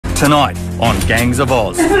Tonight on Gangs of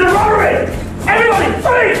Oz. This is a robbery! Everybody,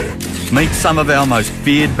 freeze! Meet some of our most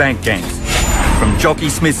feared bank gangs. From Jockey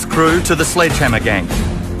Smith's crew to the Sledgehammer Gang.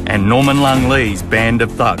 And Norman Lung Lee's band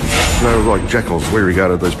of thugs. They were like jackals. We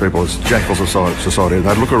regarded these people as jackals of society.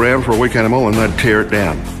 They'd look around for a weak animal and they'd tear it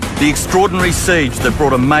down. The extraordinary siege that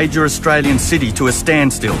brought a major Australian city to a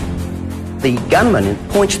standstill. The gunman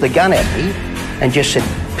points the gun at me and just said,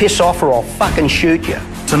 "Piss off or I'll fucking shoot you."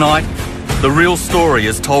 Tonight, the real story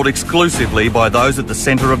is told exclusively by those at the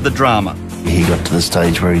centre of the drama. He got to the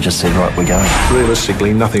stage where he just said, right, we're going.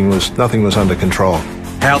 Realistically, nothing was under control.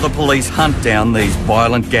 How the police hunt down these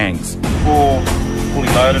violent gangs. All fully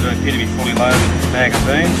loaded and appear to be fully loaded with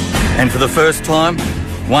magazines. And for the first time,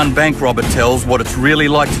 one bank robber tells what it's really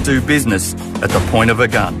like to do business at the point of a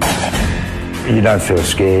gun. You don't feel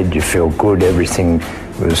scared, you feel good, everything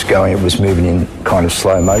was going, it was moving in kind of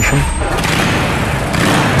slow motion.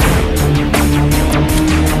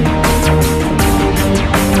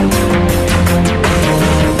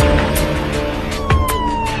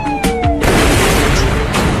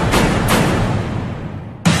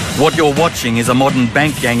 What you're watching is a modern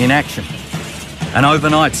bank gang in action. An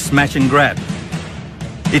overnight smash and grab.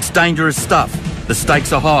 It's dangerous stuff, the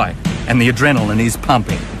stakes are high, and the adrenaline is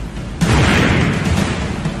pumping.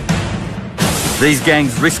 These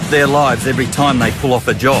gangs risk their lives every time they pull off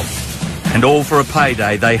a job, and all for a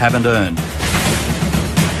payday they haven't earned.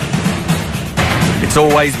 It's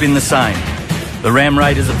always been the same. The ram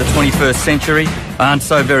raiders of the 21st century aren't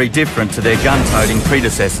so very different to their gun-toting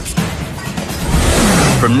predecessors.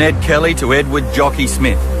 From Ned Kelly to Edward Jockey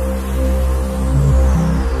Smith.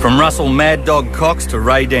 From Russell Mad Dog Cox to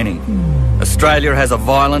Ray Denning, Australia has a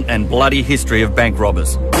violent and bloody history of bank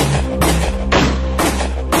robbers.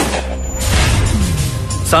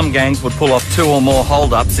 Some gangs would pull off 2 or more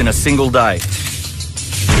hold-ups in a single day.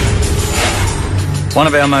 One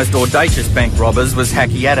of our most audacious bank robbers was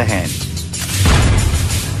Hacky Adahan.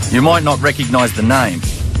 You might not recognise the name,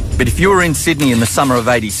 but if you were in Sydney in the summer of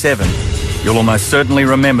 '87, you'll almost certainly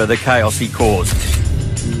remember the chaos he caused.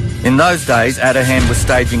 In those days, Adahan was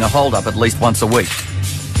staging a hold-up at least once a week,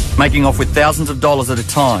 making off with thousands of dollars at a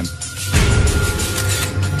time,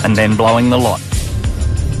 and then blowing the lot.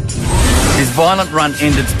 His violent run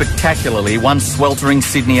ended spectacularly one sweltering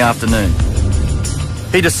Sydney afternoon.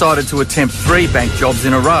 He decided to attempt 3 bank jobs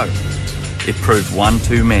in a row. It proved one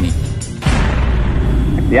too many.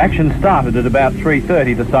 The action started at about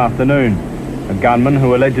 3:30 this afternoon. A gunman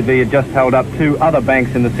who allegedly had just held up 2 other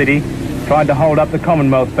banks in the city tried to hold up the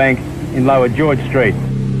Commonwealth Bank in Lower George Street.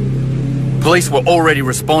 Police were already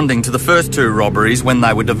responding to the first 2 robberies when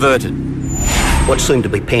they were diverted. What seemed to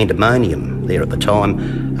be pandemonium there at the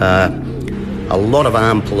time, a lot of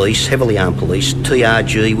armed police, heavily armed police,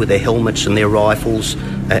 TRG with their helmets and their rifles,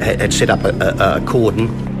 had set up a cordon.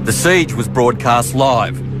 The siege was broadcast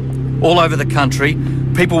live. All over the country,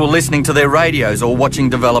 people were listening to their radios or watching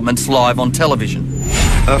developments live on television.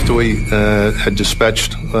 After we had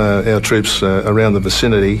dispatched our troops around the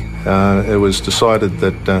vicinity, it was decided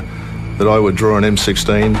that I would draw an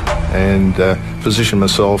M16 and position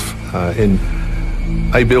myself in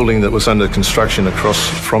a building that was under construction across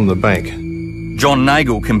from the bank. John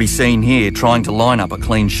Nagel can be seen here trying to line up a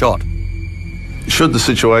clean shot. Should the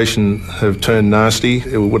situation have turned nasty,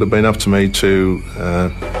 it would have been up to me to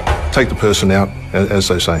take the person out, as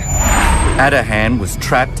they say. Adahan was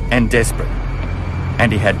trapped and desperate,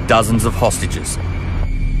 and he had dozens of hostages.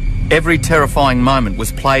 Every terrifying moment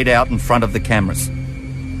was played out in front of the cameras.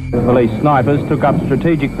 The police snipers took up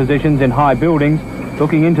strategic positions in high buildings,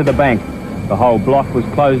 looking into the bank. The whole block was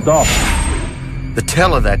closed off. The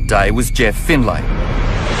teller that day was Jeff Finlay.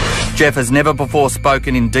 Jeff has never before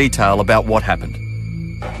spoken in detail about what happened.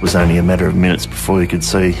 It was only a matter of minutes before you could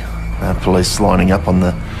see police lining up on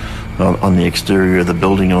the exterior of the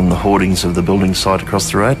building, on the hoardings of the building site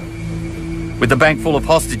across the road. With the bank full of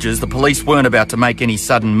hostages, the police weren't about to make any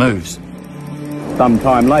sudden moves. Some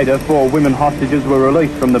time later, 4 women hostages were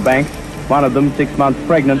released from the bank, one of them 6 months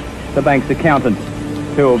pregnant, the bank's accountant.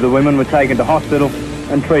 2 of the women were taken to hospital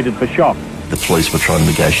and treated for shock. The police were trying to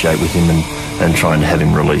negotiate with him and trying to have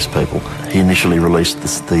him release people. He initially released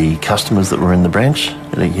the customers that were in the branch.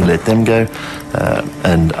 He let them go,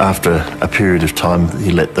 and after a period of time,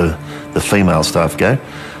 he let the female staff go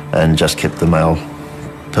and just kept the male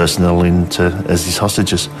personnel as his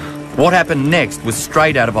hostages. What happened next was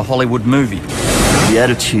straight out of a Hollywood movie. The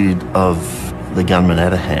attitude of the gunman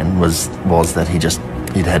Adahan was that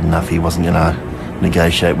he'd had enough. He wasn't going to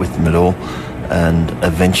negotiate with them at all. And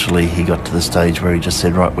eventually he got to the stage where he just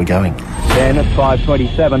said, right, we're going. Then at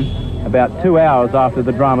 5:27, about 2 hours after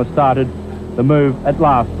the drama started, the move at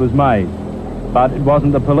last was made. But it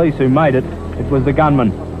wasn't the police who made it, it was the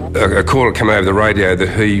gunman. A caller came over the radio that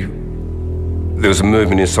there was a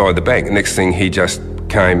movement inside the bank. The next thing, he just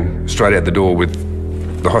came straight out the door with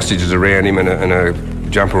the hostages around him and a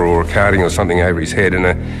jumper or a carding or something over his head and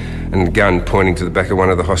a gun pointing to the back of one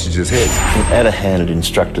of the hostages' heads. Adahan had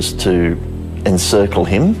instructed us to encircle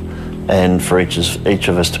him and for each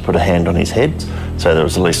of us to put a hand on his head, so there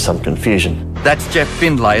was at least some confusion. That's Jeff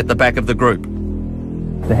Findlay at the back of the group.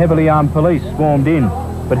 The heavily armed police swarmed in,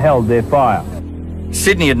 but held their fire.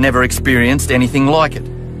 Sydney had never experienced anything like it,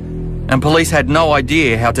 and police had no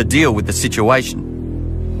idea how to deal with the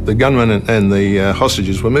situation. The gunman and the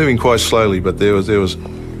hostages were moving quite slowly, but there was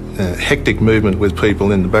hectic movement with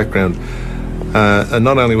people in the background. And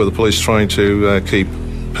not only were the police trying to keep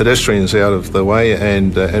pedestrians out of the way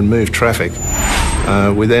and move traffic,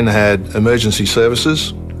 we then had emergency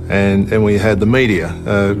services and we had the media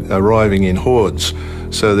arriving in hordes.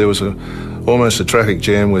 So there was almost a traffic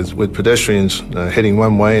jam with pedestrians heading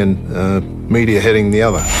one way and media heading the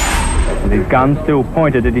other. With his gun still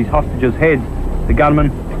pointed at his hostages' heads, the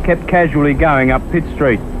gunman kept casually going up Pitt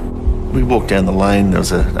Street. We walked down the lane. There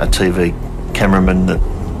was a TV cameraman that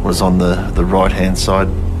was on the right-hand side,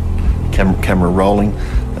 camera rolling.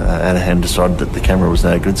 Adahan decided that the camera was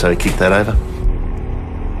no good, so he kicked that over.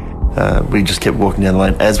 We just kept walking down the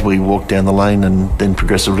lane. As we walked down the lane and then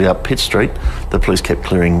progressively up Pitt Street, the police kept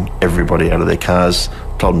clearing everybody out of their cars,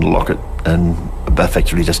 told them to lock it and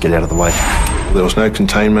effectively just get out of the way. There was no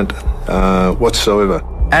containment whatsoever.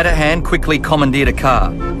 Adahan quickly commandeered a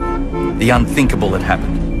car. The unthinkable had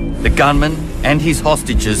happened. The gunman and his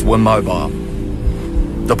hostages were mobile.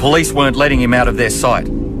 The police weren't letting him out of their sight,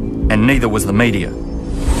 and neither was the media.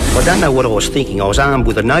 I don't know what I was thinking. I was armed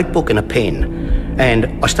with a notebook and a pen,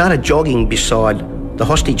 and I started jogging beside the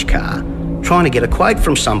hostage car, trying to get a quote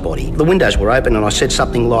from somebody. The windows were open and I said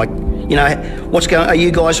something like, you know, are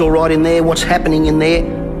you guys all right in there? What's happening in there?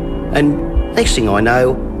 And next thing I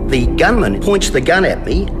know, the gunman points the gun at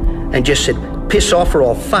me and just said, piss off or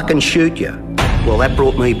I'll fucking shoot you. Well, that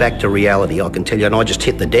brought me back to reality, I can tell you, and I just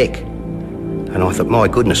hit the deck. And I thought, my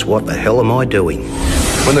goodness, what the hell am I doing?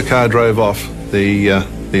 When the car drove off, the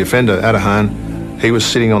offender, Adahan, he was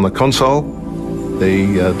sitting on the console.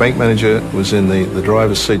 The bank manager was in the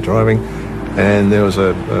driver's seat driving, and there was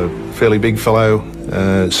a fairly big fellow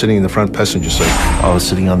sitting in the front passenger seat. I was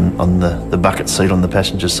sitting on the bucket seat on the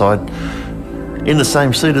passenger side, in the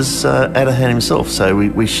same seat as Adahan himself, so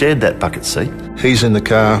we shared that bucket seat. He's in the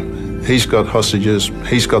car, he's got hostages,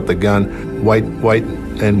 he's got the gun. Wait,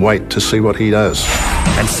 and wait to see what he does.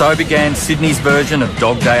 And so began Sydney's version of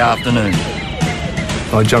Dog Day Afternoon.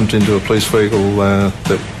 I jumped into a police vehicle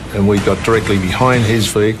and we got directly behind his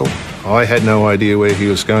vehicle. I had no idea where he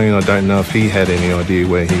was going, and I don't know if he had any idea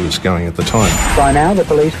where he was going at the time. By now, the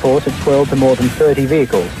police force had swelled to more than 30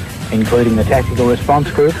 vehicles, including the Tactical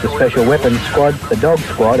Response Group, the Special Weapons Squad, the Dog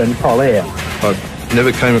Squad and Pol Air. I've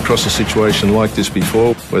never came across a situation like this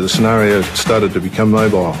before, where the scenario started to become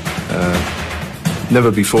mobile. Never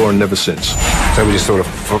before and never since. So we just sort of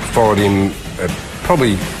followed him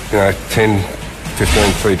probably 10,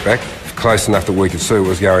 15 feet back, close enough that we could see what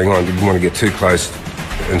was going on. We didn't want to get too close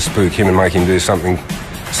and spook him and make him do something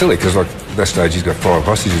silly, because like at that stage he's got 5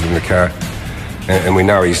 hostages in the car, and we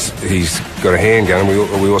know he's got a handgun,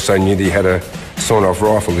 and we also knew that he had a sawn-off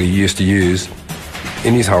rifle that he used to use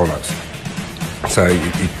in his hold-ups. So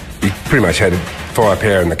he pretty much had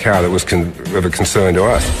firepower in the car that was of a concern to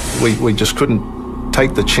us. We just couldn't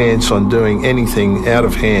take the chance on doing anything out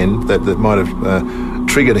of hand that might have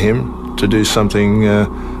triggered him to do something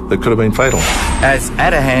that could have been fatal. As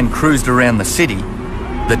Adahan cruised around the city,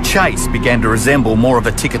 the chase began to resemble more of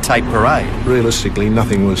a ticker-tape parade. Realistically,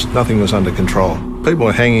 nothing was under control. People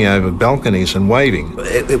were hanging over balconies and waving.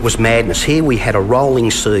 It was madness. Here we had a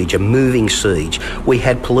rolling siege, a moving siege. We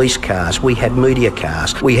had police cars, we had media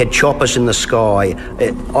cars, we had choppers in the sky.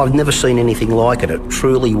 I've never seen anything like it. It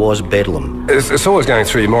truly was bedlam. It's always going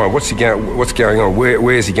through your mind, what's going on?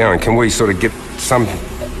 Where's he going? Can we sort of get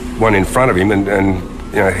someone in front of him and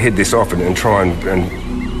head this off and try and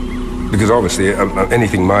because obviously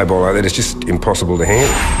anything mobile like that is just impossible to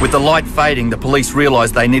handle. With the light fading, the police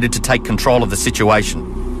realised they needed to take control of the situation.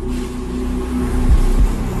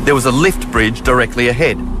 There was a lift bridge directly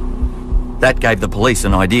ahead. That gave the police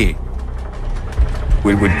an idea.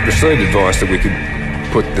 We received advice that we could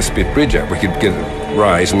put the spit bridge up. We could get it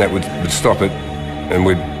raised and that would stop it, and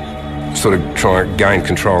we'd sort of try and gain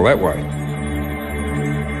control that way.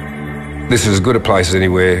 This is as good a place as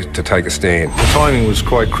anywhere to take a stand. The timing was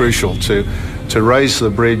quite crucial to raise the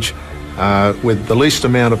bridge with the least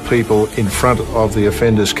amount of people in front of the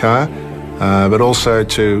offender's car but also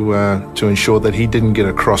to ensure that he didn't get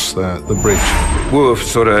across the bridge. We were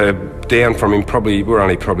sort of down from him, we were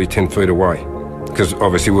only probably 10 feet away, because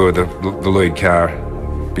obviously we were the lead car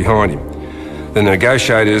behind him. The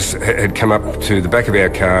negotiators had come up to the back of our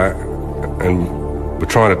car and were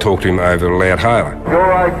trying to talk to him over a loud hailer.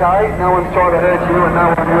 You're okay, no one's trying to hurt you and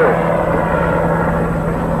no one will.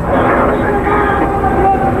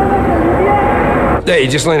 Yeah, he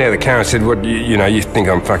just leaned out of the car and said, "What, you know, you think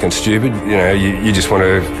I'm fucking stupid? You know, you just want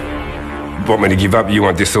me to give up, you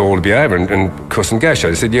want this all to be over?" And of course the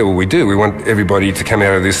negotiator said, "Yeah, well we do, we want everybody to come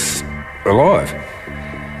out of this alive."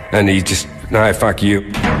 And he just, "No, fuck you."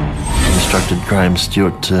 He instructed Graham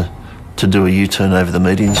Stewart to do a U-turn over the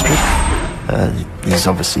median strip. He's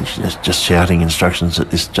obviously just shouting instructions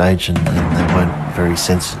at this stage, and they weren't very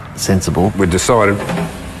sensible. We decided,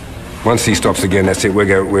 once he stops again, that's it, we're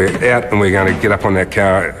out and we're going to get up on that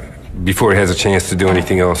car before he has a chance to do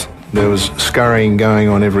anything else. There was scurrying going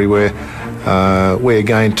on everywhere. We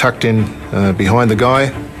again tucked in behind the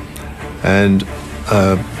guy, and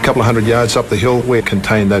a couple of 100 yards up the hill, we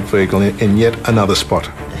contained that vehicle in yet another spot.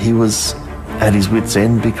 He was at his wit's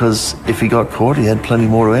end because if he got caught, he had plenty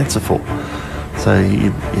more to answer for. So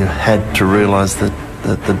you had to realise that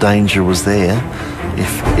the danger was there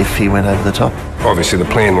if he went over the top. Obviously the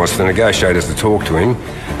plan was for the negotiators to talk to him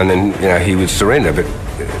and then he would surrender, but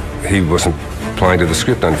he wasn't playing to the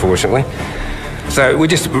script, unfortunately. So we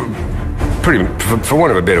just, for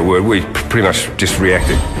want of a better word, we pretty much just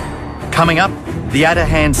reacted. Coming up, the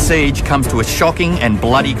Atahan siege comes to a shocking and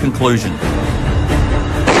bloody conclusion.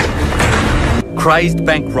 Crazed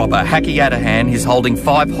bank robber Hacky Atahan is holding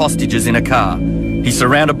 5 hostages in a car. He's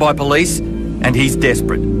surrounded by police and he's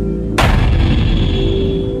desperate.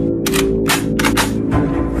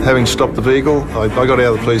 Having stopped the vehicle, I got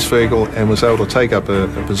out of the police vehicle and was able to take up a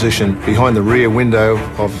position behind the rear window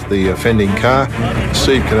of the offending car.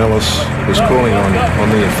 Steve Canellis was calling on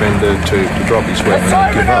the offender to drop his weapon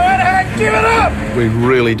and give up. Give it up! We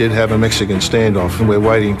really did have a Mexican standoff, and we're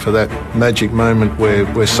waiting for that magic moment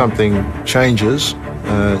where something changes,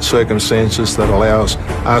 circumstances that allows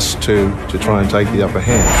us to try and take the upper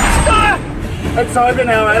hand. It's over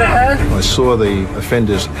now, Atahan. I saw the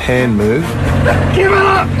offender's hand move. Give it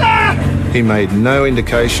up! He made no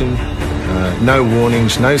indication, no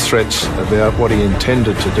warnings, no threats about what he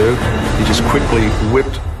intended to do. He just quickly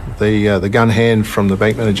whipped the gun hand from the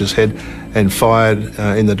bank manager's head and fired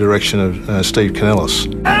in the direction of Steve Canellis.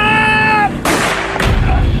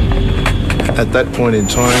 At that point in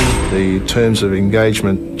time, the terms of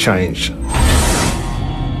engagement changed.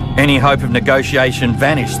 Any hope of negotiation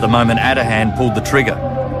vanished the moment Atahan pulled the trigger.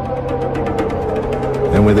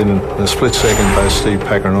 And within a split second, both Steve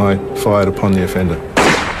Packer and I fired upon the offender.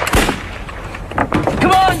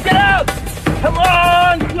 Come on, get out! Come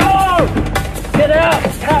on, go! Get out!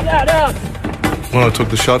 Out! When I took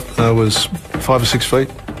the shot, I was 5 or 6 feet.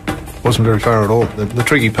 Wasn't very far at all. The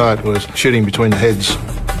tricky part was shooting between the heads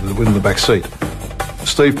within the back seat.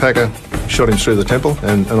 Steve Packer shot him through the temple,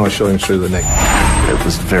 and I shot him through the neck. It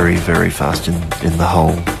was very, very fast in the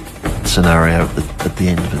whole scenario at the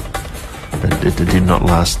end of it. It did not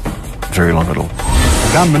last very long at all. The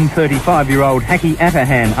gunman, 35-year-old Hacky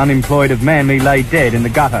Atahan, unemployed of Manly, lay dead in the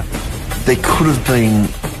gutter. There could have been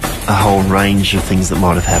a whole range of things that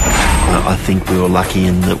might have happened. I think we were lucky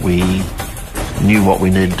in that we knew what we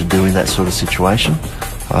needed to do in that sort of situation.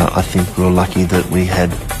 I think we were lucky that we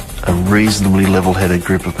had a reasonably level-headed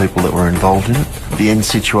group of people that were involved in it. The end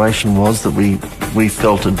situation was that we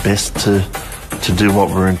felt it best to do what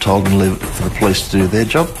we were told and leave it for the police to do their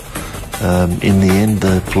job. In the end,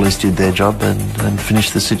 the police did their job and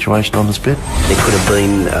finished the situation on the spit. There could have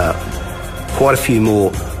been quite a few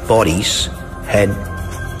more bodies had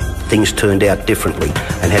things turned out differently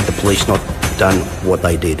and had the police not done what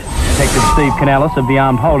they did. Detective Steve Canellis of the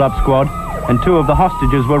Armed Hold-Up Squad and 2 of the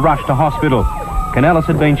hostages were rushed to hospital. Canellis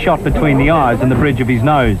had been shot between the eyes and the bridge of his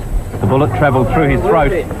nose. The bullet travelled through his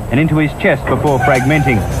throat and into his chest before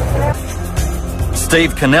fragmenting.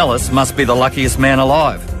 Steve Canellis must be the luckiest man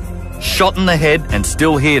alive. Shot in the head and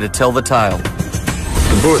still here to tell the tale.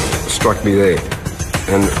 The bullet struck me there,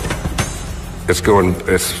 and it's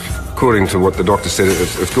according to what the doctor said,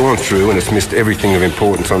 it's gone through and it's missed everything of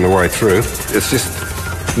importance on the way through. It's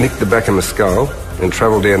just nicked the back of my skull and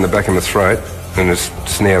travelled down the back of my throat, and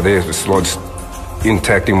it's now there, it's lodged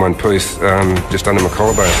intact in one piece just under my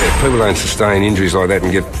collarbone. People don't sustain injuries like that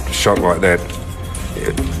and get shot like that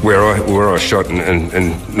where I was shot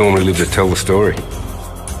and normally live to tell the story.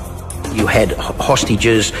 You had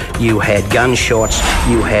hostages, you had gunshots,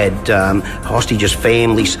 you had hostages'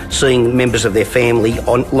 families, seeing members of their family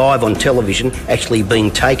live on television actually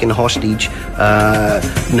being taken hostage.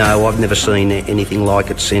 No, I've never seen anything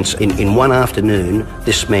like it since. In one afternoon,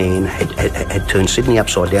 this man had turned Sydney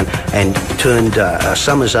upside down and turned a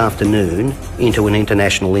summer's afternoon into an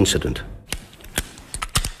international incident.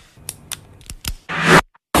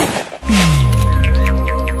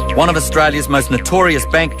 One of Australia's most notorious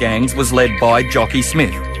bank gangs was led by Jockey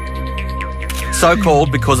Smith. So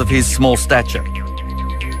called because of his small stature.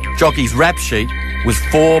 Jockey's rap sheet was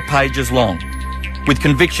 4 pages long, with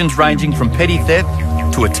convictions ranging from petty theft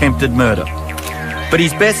to attempted murder. But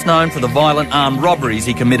he's best known for the violent armed robberies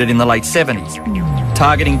he committed in the late 70s,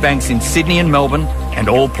 targeting banks in Sydney and Melbourne and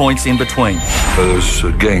all points in between. There's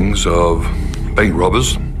gangs of bank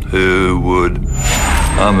robbers who would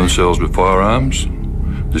arm themselves with firearms,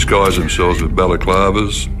 disguise themselves with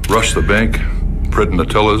balaclavas, rush the bank, threaten the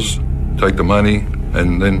tellers, take the money,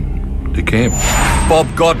 and then decamp. Bob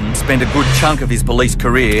Godden spent a good chunk of his police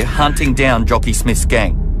career hunting down Jockey Smith's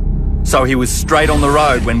gang. So he was straight on the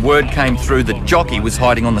road when word came through that Jockey was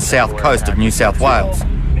hiding on the south coast of New South Wales.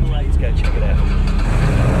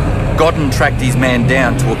 Godden tracked his man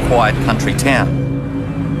down to a quiet country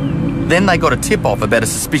town. Then they got a tip-off about a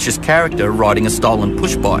suspicious character riding a stolen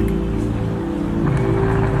push bike.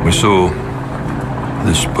 We saw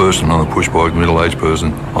this person on a push bike, middle-aged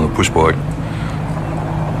person on a push bike,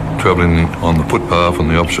 travelling on the footpath in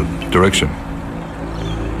the opposite direction.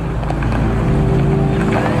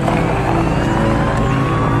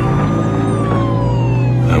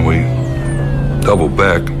 And we doubled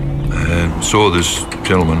back and saw this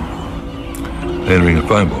gentleman entering a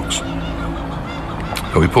phone box.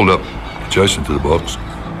 So we pulled up adjacent to the box.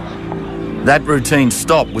 That routine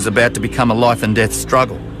stop was about to become a life and death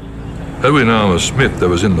struggle. Had we known it was Smith that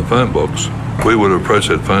was in the phone box, we would have approached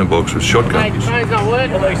that phone box with shotguns. Mate, the phone's not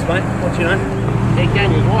working. Police, mate. What's your name? Dick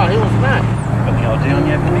Daniels. Why? Who was that? Got the ID on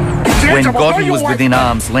you, haven't you? When Godden was within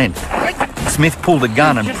arm's length, Smith pulled a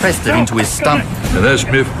gun and pressed it into his stomach. And as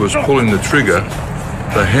Smith was pulling the trigger,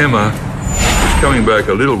 the hammer was coming back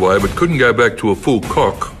a little way, but couldn't go back to a full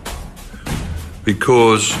cock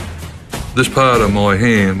because this part of my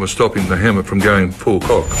hand was stopping the hammer from going full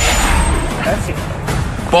cock. That's it.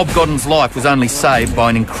 Bob Godden's life was only saved by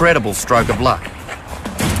an incredible stroke of luck.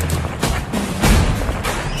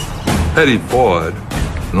 Had he fired,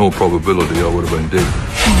 in all probability I would have been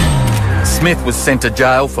dead. Smith was sent to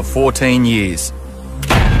jail for 14 years.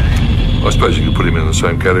 I suppose you could put him in the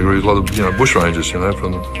same category as a lot of, bushrangers,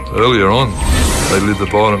 from earlier on. They lived a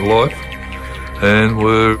violent life and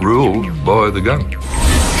were ruled by the gun.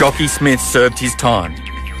 Jockey Smith served his time,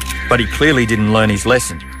 but he clearly didn't learn his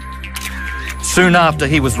lesson. Soon after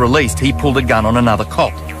he was released, he pulled a gun on another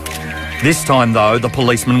cop. This time, though, the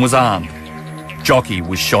policeman was armed. Jockey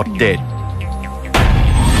was shot dead.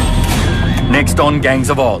 Next on Gangs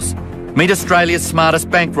of Oz, meet Australia's smartest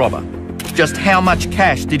bank robber. Just how much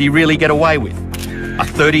cash did he really get away with? A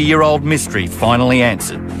 30-year-old mystery finally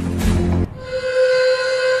answered.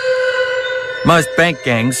 Most bank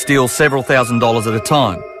gangs steal several $1,000s at a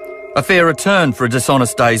time. A fair return for a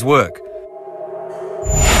dishonest day's work.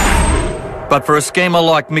 But for a schemer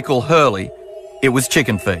like Michael Hurley, it was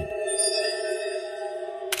chicken feed.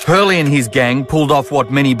 Hurley and his gang pulled off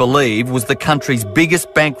what many believe was the country's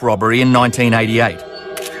biggest bank robbery in 1988.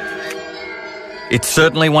 It's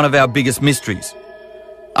certainly one of our biggest mysteries.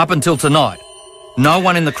 Up until tonight, no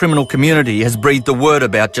one in the criminal community has breathed a word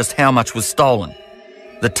about just how much was stolen.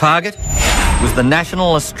 The target was the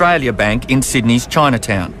National Australia Bank in Sydney's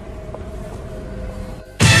Chinatown.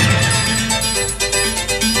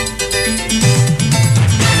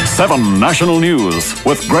 Seven National News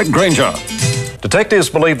with Greg Granger. Detectives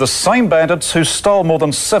believe the same bandits who stole more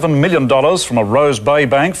than $7 million from a Rose Bay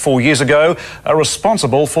bank 4 years ago are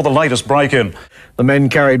responsible for the latest break-in. The men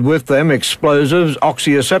carried with them explosives,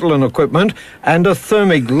 oxyacetylene equipment and a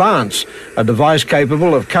thermic lance, a device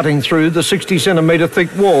capable of cutting through the 60-centimetre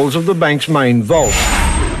thick walls of the bank's main vault.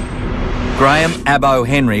 Graham Abbo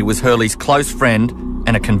Henry was Hurley's close friend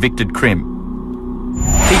and a convicted crim.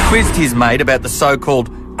 He quizzed his mate about the so-called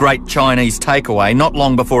Great Chinese Takeaway not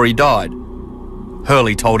long before he died.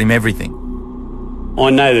 Hurley told him everything. I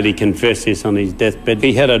know that he confessed this on his deathbed.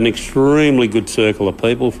 He had an extremely good circle of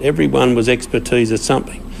people. Everyone was expertise at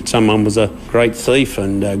something. Someone was a great thief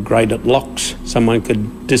and great at locks. Someone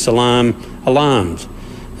could disalarm alarms.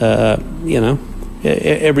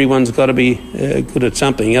 Everyone's got to be good at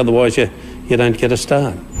something, otherwise you don't get a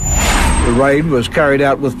start. The raid was carried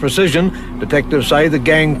out with precision. Detectives say the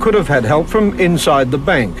gang could have had help from inside the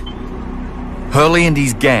bank. Hurley and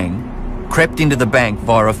his gang crept into the bank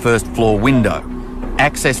via a first-floor window,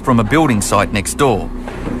 accessed from a building site next door.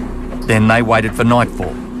 Then they waited for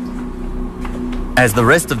nightfall. As the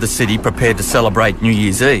rest of the city prepared to celebrate New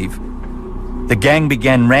Year's Eve, the gang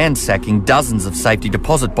began ransacking dozens of safety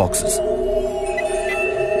deposit boxes.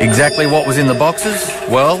 Exactly what was in the boxes?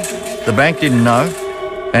 Well, the bank didn't know,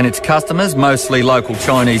 and its customers, mostly local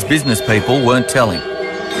Chinese business people, weren't telling.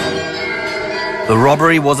 The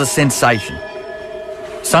robbery was a sensation.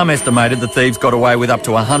 Some estimated the thieves got away with up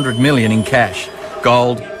to 100 million in cash,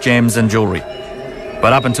 gold, gems and jewellery.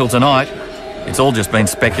 But up until tonight, it's all just been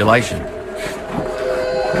speculation.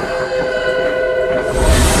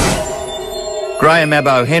 Graham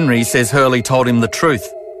Abbo Henry says Hurley told him the truth,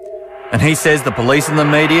 and he says the police and the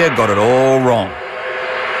media got it all wrong.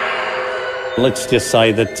 Let's just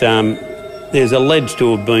say that there's alleged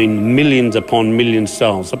to have been millions upon millions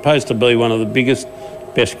stolen, supposed to be one of the biggest,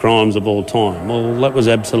 best crimes of all time. Well, that was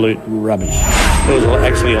absolute rubbish. There was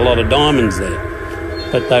actually a lot of diamonds there,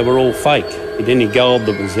 but they were all fake. Any gold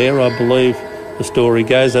that was there, I believe, the story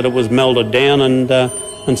goes that it was melted down and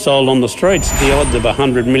sold on the streets. The odds of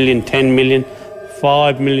 100 million, 10 million,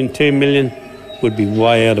 5 million, 2 million would be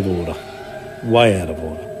way out of order. Way out of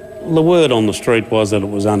order. The word on the street was that it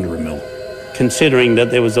was under a mil. Considering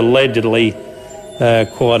that there was allegedly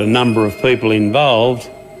quite a number of people involved,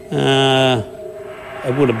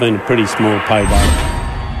 it would have been a pretty small payday.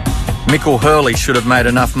 Michael Hurley should have made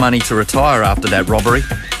enough money to retire after that robbery.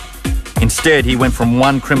 Instead, he went from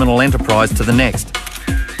one criminal enterprise to the next,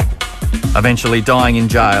 eventually dying in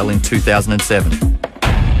jail in 2007.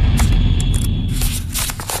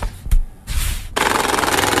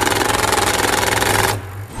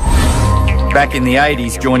 Back in the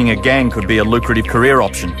 80s, joining a gang could be a lucrative career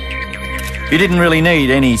option. You didn't really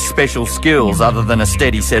need any special skills other than a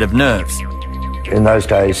steady set of nerves. In those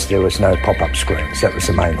days, there was no pop-up screens. That was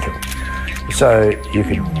the main thing. So you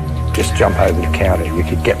could just jump over the counter. You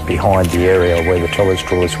could get behind the area where the toilet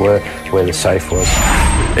drawers were, where the safe was.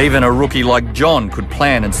 Even a rookie like John could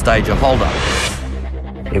plan and stage a hold-up.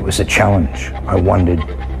 It was a challenge. I wondered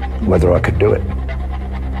whether I could do it,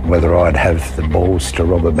 whether I'd have the balls to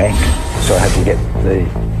rob a bank. So I had to get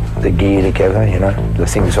the gear together, you know, the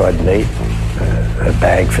things I'd need, a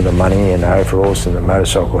bag for the money and overalls and the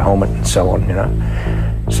motorcycle helmet and so on, you know.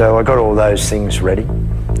 So I got all those things ready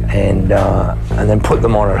and then put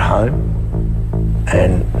them on at home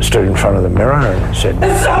and stood in front of the mirror and said,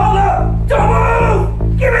 "It's all up! Don't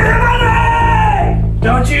move! Give me the money!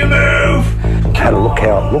 Don't you move!" Had a look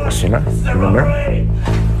how it looks, you know, in the mirror.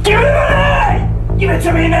 Give me the money! Give it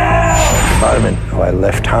to me now! The moment I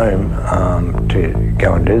left home to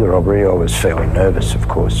go and do the robbery, I was fairly nervous, of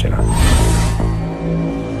course, you know.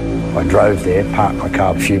 I drove there, parked my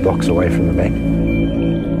car a few blocks away from the bank.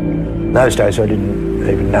 In those days, I didn't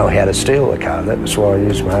even know how to steal a car. That was why I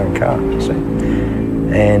used my own car, you see.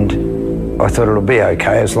 And I thought it'll be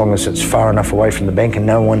okay as long as it's far enough away from the bank and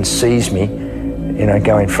no one sees me, you know,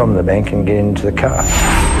 going from the bank and getting into the car.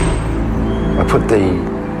 I put the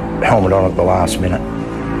helmet on at the last minute,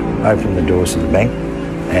 opened the doors of the bank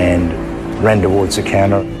and ran towards the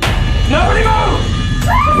counter. Nobody move!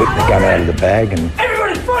 Whipped the gun out of the bag and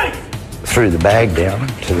threw the bag down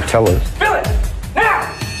to the tellers. Fill it! Now!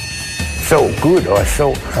 Felt good. I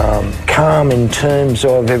felt calm in terms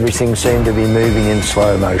of everything seemed to be moving in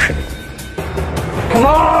slow motion. Come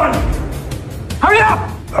on! Hurry up!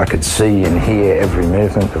 I could see and hear every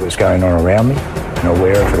movement that was going on around me and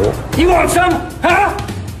aware of it all. You want some? Huh?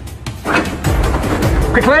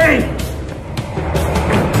 Quickly!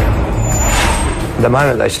 The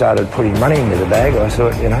moment they started putting money into the bag, I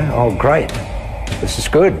thought, you know, oh great, this is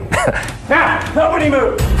good. Now, nobody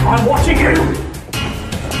move! I'm watching you!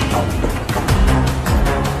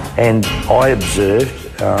 And I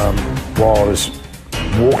observed, while I was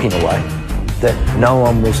walking away, that no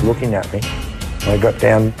one was looking at me. I got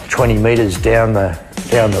down 20 metres down the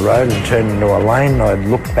road and turned into a lane. I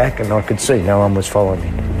looked back and I could see no one was following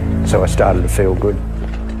me. So I started to feel good.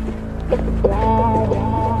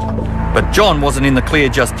 But John wasn't in the clear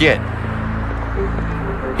just yet.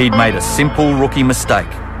 He'd made a simple rookie mistake.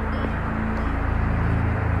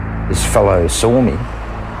 This fellow saw me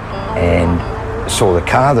and saw the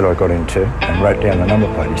car that I got into and wrote down the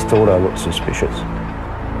number plate. He thought I looked suspicious.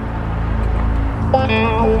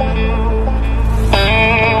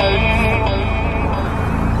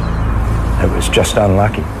 It was just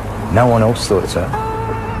unlucky. No one else thought so.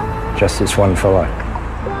 Just this one fellow.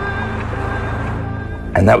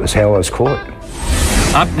 And that was how I was caught.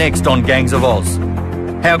 Up next on Gangs of Oz,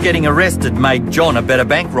 how getting arrested made John a better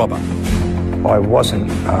bank robber. I wasn't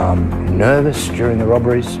nervous during the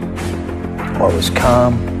robberies. I was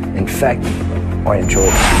calm. In fact, I enjoyed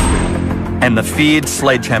it. And the feared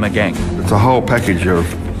Sledgehammer Gang. It's a whole package of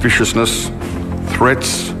viciousness,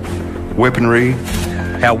 threats, weaponry.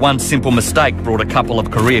 How one simple mistake brought a couple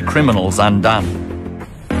of career criminals undone.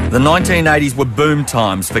 The 1980s were boom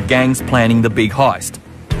times for gangs planning the big heist.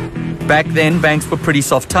 Back then, banks were pretty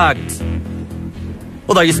soft targets.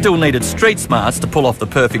 Although you still needed street smarts to pull off the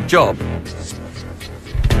perfect job.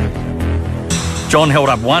 John held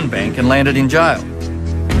up one bank and landed in jail.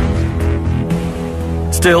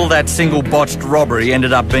 Still, that single botched robbery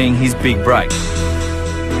ended up being his big break.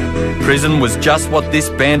 Prison was just what this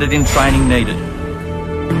bandit in training needed.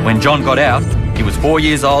 When John got out, he was 4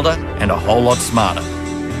 years older and a whole lot smarter.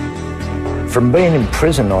 From being in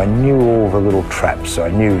prison, I knew all the little traps. I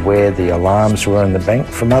knew where the alarms were in the bank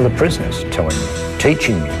from other prisoners telling me,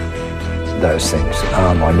 teaching me those things.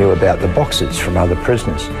 I knew about the boxes from other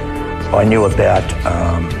prisoners. I knew about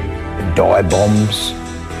dye bombs,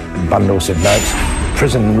 bundles of notes.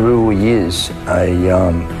 Prison really is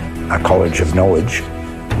a college of knowledge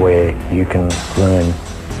where you can learn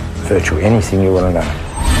virtually anything you want to know.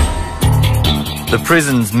 The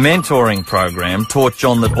prison's mentoring program taught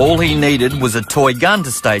John that all he needed was a toy gun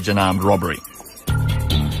to stage an armed robbery.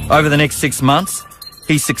 Over the next 6 months,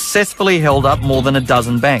 he successfully held up more than a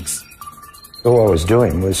dozen banks. All I was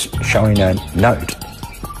doing was showing a note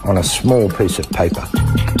on a small piece of paper.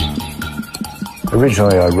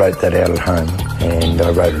 Originally, I wrote that out at home, and I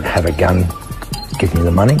wrote, "Have a gun, give me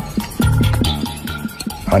the money."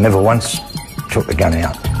 I never once took the gun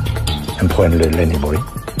out and pointed it at anybody.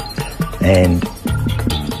 And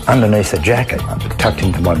underneath the jacket, tucked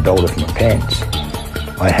into my belt of my pants,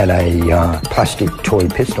 I had a plastic toy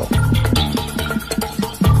pistol.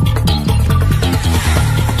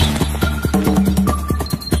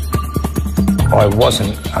 I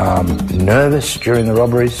wasn't nervous during the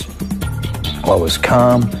robberies. I was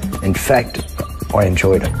calm. In fact, I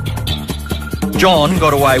enjoyed it. John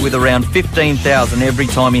got away with around $15,000 every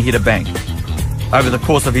time he hit a bank. Over the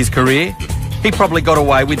course of his career, he probably got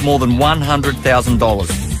away with more than $100,000.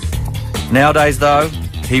 Nowadays, though,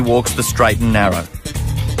 he walks the straight and narrow.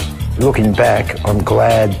 Looking back, I'm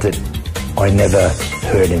glad that I never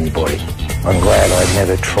hurt anybody. I'm glad I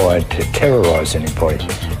never tried to terrorise anybody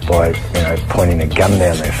by, pointing a gun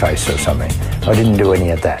down their face or something. I didn't do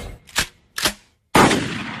any of that.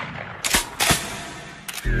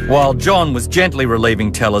 While John was gently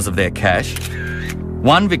relieving tellers of their cash,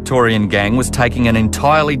 one Victorian gang was taking an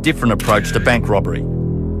entirely different approach to bank robbery.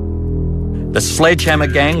 The Sledgehammer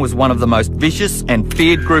Gang was one of the most vicious and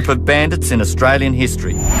feared group of bandits in Australian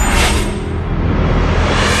history.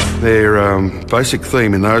 Their basic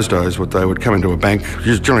theme in those days, what they would come into a bank,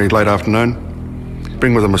 generally late afternoon,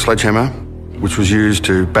 bring with them a sledgehammer, which was used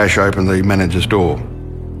to bash open the manager's door.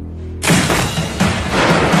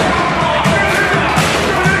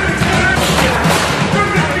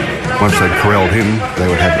 Once they'd corralled him, they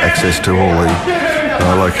would have access to all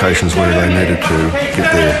the locations where they needed to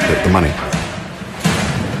get the money.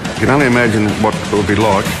 You can only imagine what it would be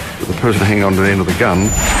like with the person hanging on to the end of the gun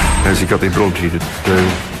as he got the ability to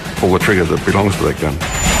pull the trigger that belongs to that gun.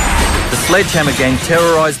 The Sledgehammer Gang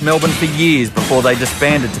terrorised Melbourne for years before they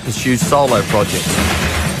disbanded to pursue solo projects.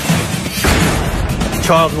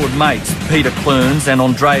 Childhood mates Peter Clunes and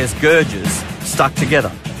Andreas Gurges stuck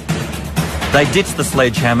together. They ditched the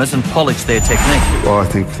sledgehammers and polished their technique. Well, I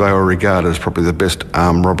think they were regarded as probably the best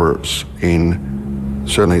armed robbers in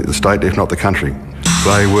certainly the state, if not the country.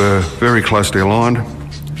 They were very closely aligned.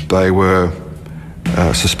 They were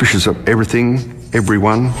suspicious of everything,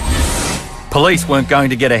 everyone. Police weren't going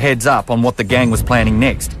to get a heads up on what the gang was planning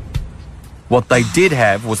next. What they did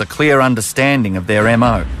have was a clear understanding of their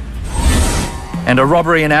MO. And a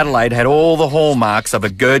robbery in Adelaide had all the hallmarks of a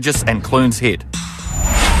Gurges and Clunes hit.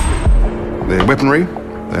 Their weaponry,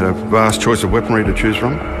 they had a vast choice of weaponry to choose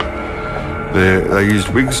from. They used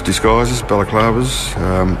wigs, disguises, balaclavas,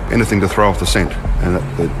 anything to throw off the scent. And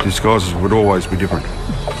the disguises would always be different.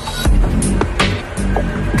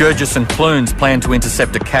 Gurges and Clunes planned to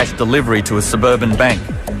intercept a cash delivery to a suburban bank,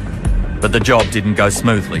 but the job didn't go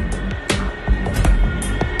smoothly.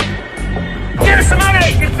 Get us some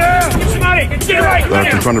money! Get some money! Get away! They were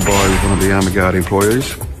confronted by one of the Army Guard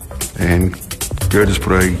employees, and Gurges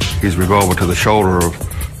put his revolver to the shoulder of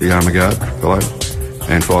the Army Guard fellow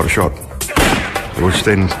and fired a shot, which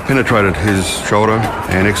then penetrated his shoulder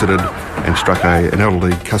and exited and struck an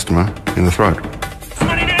elderly customer in the throat.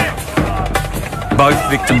 Both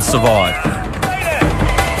victims survived.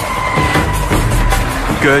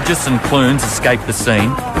 Gurges and Clunes escaped the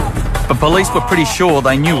scene, but police were pretty sure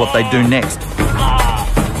they knew what they'd do next.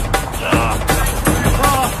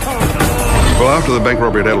 Well, after the bank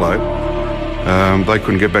robbery at Adelaide, they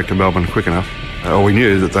couldn't get back to Melbourne quick enough. We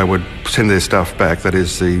knew that they would send their stuff back, that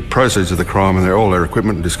is the proceeds of the crime and all their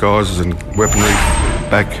equipment and disguises and weaponry,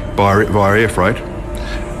 back via air freight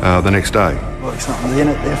the next day. Well, something in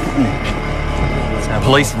it, definitely.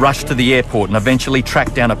 Police rushed to the airport and eventually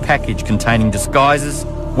tracked down a package containing disguises,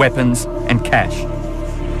 weapons and cash. There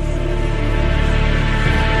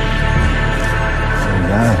we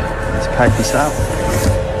go. Let's pack this up.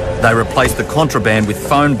 They replaced the contraband with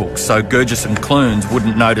phone books so Gurgis and Clunes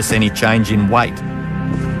wouldn't notice any change in weight.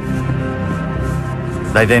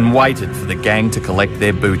 They then waited for the gang to collect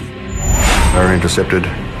their booty. They were intercepted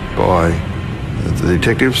by the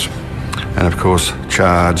detectives and, of course,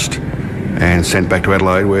 charged and sent back to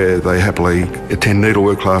Adelaide, where they happily attend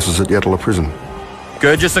needlework classes at Yatala Prison.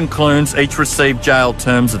 Gurgis and Clunes each received jail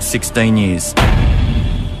terms of 16 years.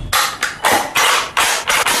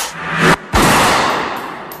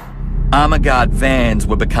 Armour Guard vans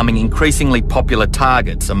were becoming increasingly popular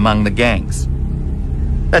targets among the gangs.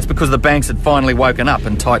 That's because the banks had finally woken up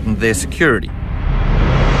and tightened their security.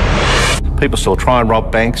 People still try and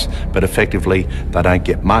rob banks, but effectively they don't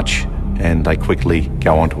get much and they quickly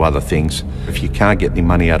go on to other things. If you can't get any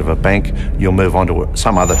money out of a bank, you'll move on to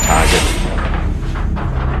some other target.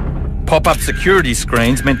 Pop-up security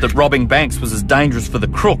screens meant that robbing banks was as dangerous for the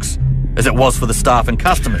crooks as it was for the staff and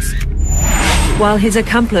customers. While his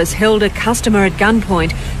accomplice held a customer at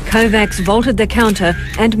gunpoint, Kovacs vaulted the counter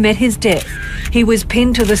and met his death. He was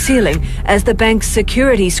pinned to the ceiling as the bank's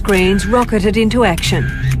security screens rocketed into action.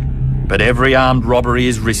 But every armed robbery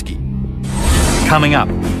is risky. Coming up,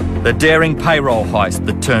 the daring payroll heist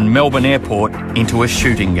that turned Melbourne Airport into a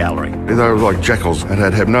shooting gallery. They were like jackals and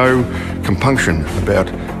had no compunction about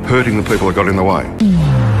hurting the people that got in the way.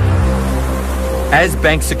 As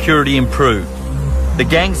bank security improved, the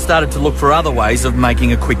gang started to look for other ways of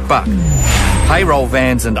making a quick buck. Payroll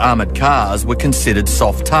vans and armoured cars were considered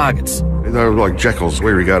soft targets. They were like jackals.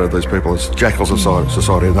 We regarded these people as jackals of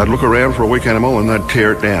society. And they'd look around for a weak animal and they'd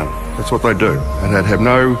tear it down. That's what they'd do. And they'd have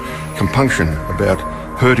no compunction about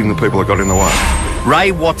hurting the people that got in the way.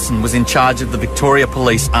 Ray Watson was in charge of the Victoria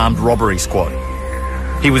Police Armed Robbery Squad.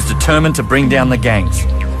 He was determined to bring down the gangs,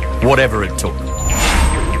 whatever it took.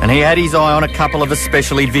 And he had his eye on a couple of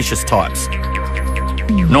especially vicious types.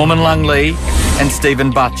 Norman Lung Lee and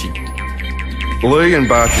Stephen Bacci. Lee and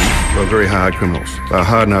Bacci were very hard criminals. They were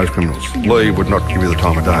hard-nosed criminals. Lee would not give you the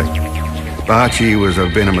time of day. Bacci was a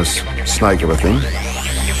venomous snake of a thing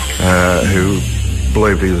who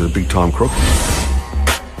believed he was a big-time crook.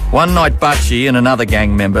 One night, Bacci and another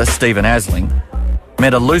gang member, Stephen Asling,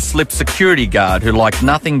 met a loose-lipped security guard who liked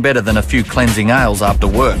nothing better than a few cleansing ales after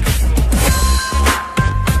work.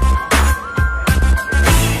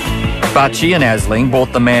 Bacci and Asling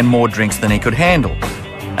bought the man more drinks than he could handle,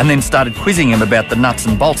 and then started quizzing him about the nuts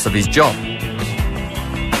and bolts of his job.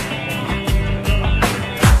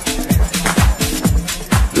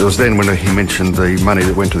 It was then when he mentioned the money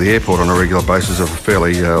that went to the airport on a regular basis of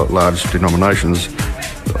fairly large denominations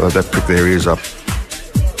that pricked their ears up.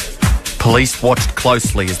 Police watched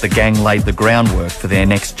closely as the gang laid the groundwork for their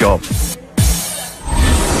next job.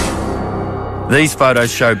 These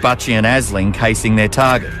photos show Bacci and Asling casing their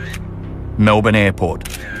target, Melbourne Airport.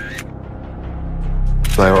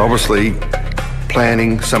 They were obviously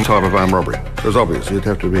planning some type of armed robbery. It was obvious. You'd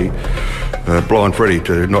have to be blind Freddy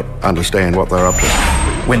to not understand what they were up to.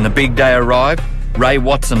 When the big day arrived, Ray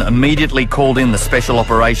Watson immediately called in the Special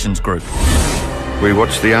Operations Group. We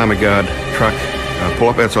watched the Armour Guard truck pull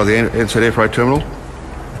up outside the Ansett Air Freight Terminal.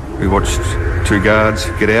 We watched two guards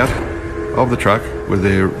get out of the truck with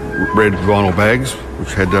their red vinyl bags,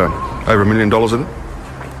 which had over $1 million in it.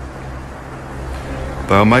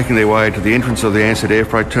 They were making their way to the entrance of the Ansett Air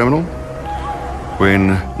Freight Terminal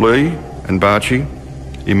when Lee and Bacci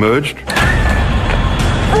emerged. They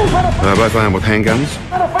were both armed with handguns.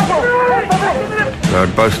 They were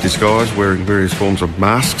both disguised, wearing various forms of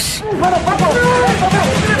masks.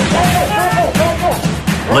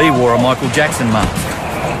 Lee wore a Michael Jackson mask.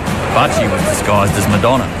 Bacci was disguised as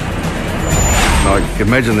Madonna. I can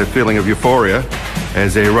imagine the feeling of euphoria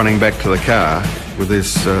as they're running back to the car with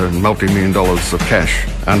this multi-million dollars of cash,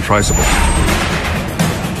 untraceable.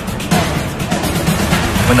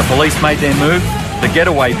 When the police made their move, the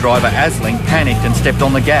getaway driver Asling panicked and stepped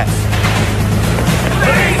on the gas.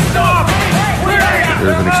 There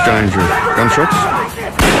was an exchange of gunshots.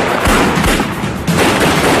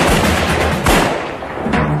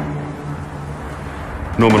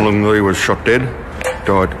 Norman Lung Lee was shot dead,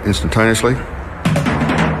 died instantaneously.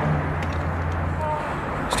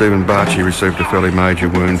 Stephen Bacci received a fairly major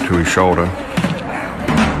wound to his shoulder.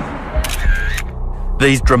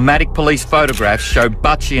 These dramatic police photographs show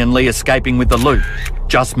Butchie and Lee escaping with the loot,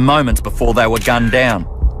 just moments before they were gunned down.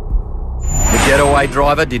 The getaway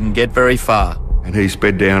driver didn't get very far. And he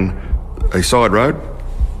sped down a side road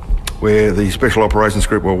where the Special Operations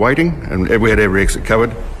Group were waiting, and we had every exit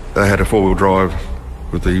covered. They had a four-wheel drive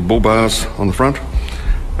with the bull bars on the front,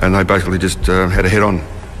 and they basically just had a head-on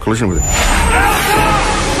collision with it.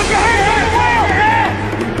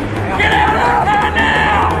 Get out of there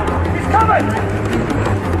now! He's coming!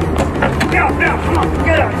 Now, come on,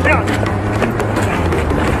 get out!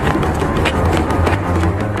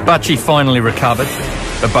 Butchie finally recovered,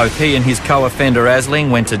 but both he and his co-offender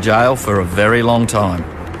Asling went to jail for a very long time.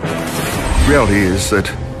 The reality is that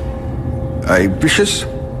a vicious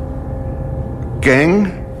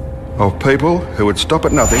gang of people who would stop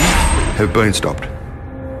at nothing have been stopped.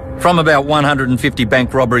 From about 150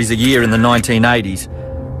 bank robberies a year in the 1980s,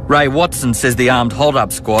 Ray Watson says the armed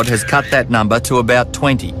hold-up squad has cut that number to about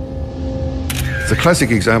 20. It's a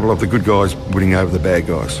classic example of the good guys winning over the bad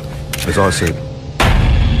guys, as I said.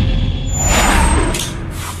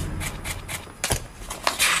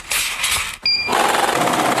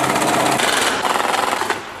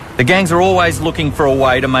 The gangs are always looking for a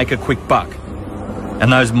way to make a quick buck.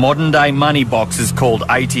 And those modern-day money boxes called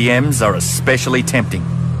ATMs are especially tempting.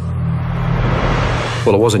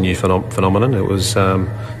 Well, it was a new phenomenon. It was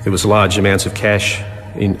large amounts of cash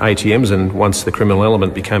in ATMs, and once the criminal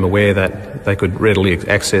element became aware that they could readily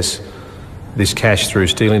access this cash through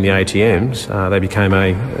stealing the ATMs, they became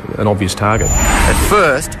an obvious target. At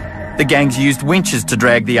first, the gangs used winches to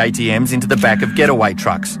drag the ATMs into the back of getaway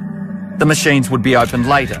trucks. The machines would be opened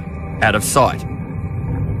later, out of sight.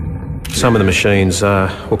 Some of the machines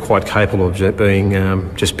were quite capable of being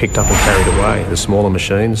just picked up and carried away, the smaller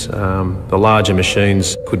machines. The larger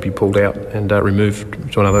machines could be pulled out and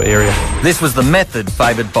removed to another area. This was the method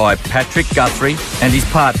favoured by Patrick Guthrie and his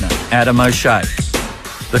partner, Adam O'Shea.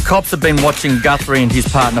 The cops had been watching Guthrie and his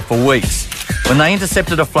partner for weeks when they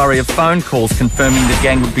intercepted a flurry of phone calls confirming the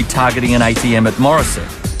gang would be targeting an ATM at Morisset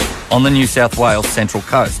on the New South Wales Central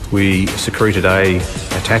Coast. We secreted a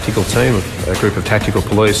tactical team, a group of tactical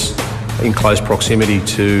police in close proximity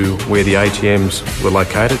to where the ATMs were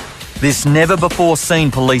located. This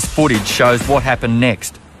never-before-seen police footage shows what happened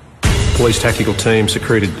next. Police tactical team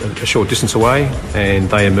secreted a short distance away, and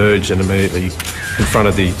they emerged and immediately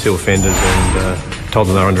confronted the two offenders and told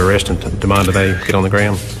them they were under arrest and demanded they get on the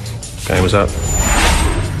ground. Game was up.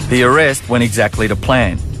 The arrest went exactly to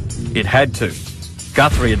plan. It had to.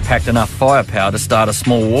 Guthrie had packed enough firepower to start a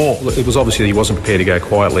small war. It was obviously he wasn't prepared to go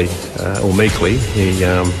quietly or meekly. He,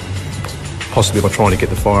 possibly by trying to get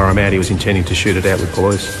the firearm out, he was intending to shoot it out with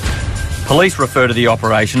police. Police refer to the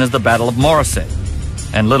operation as the Battle of Morisset.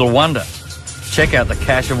 And little wonder. Check out the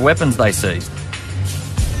cache of weapons they seized.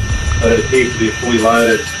 It appears to be a fully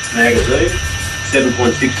loaded magazine,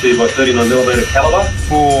 7.62 by 39mm calibre.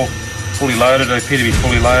 4 fully loaded, they appear to be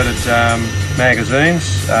fully loaded magazines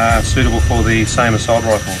suitable for the same assault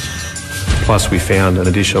rifles. Plus we found an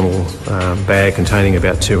additional bag containing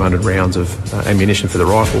about 200 rounds of ammunition for the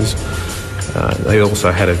rifles. They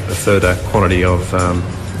also had a further quantity of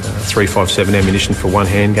 357 ammunition for one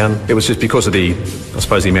handgun. It was just because of the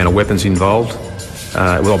amount of weapons involved.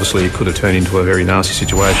 It could have turned into a very nasty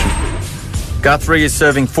situation. Guthrie is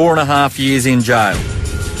serving 4.5 years in jail.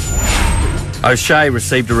 O'Shea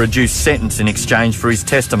received a reduced sentence in exchange for his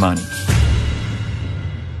testimony.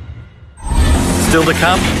 Still to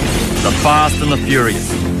come, the Fast and the Furious.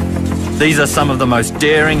 These are some of the most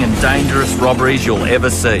daring and dangerous robberies you'll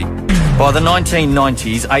ever see. By the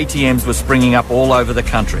 1990s, ATMs were springing up all over the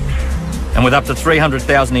country. And with up to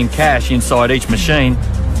 $300,000 in cash inside each machine,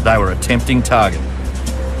 they were a tempting target.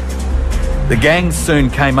 The gangs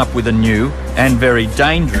soon came up with a new and very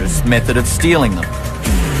dangerous method of stealing them.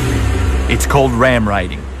 It's called ram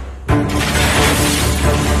raiding.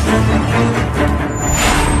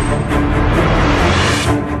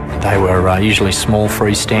 They were usually small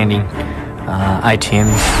freestanding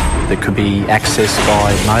ATMs that could be accessed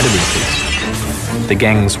by motor vehicles. The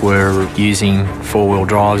gangs were using four-wheel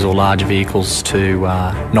drives or larger vehicles to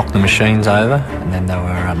knock the machines over, and then they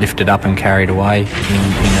were lifted up and carried away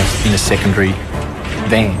in a secondary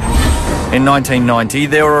van. In 1990,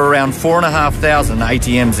 there were around 4,500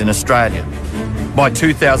 ATMs in Australia. By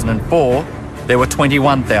 2004, there were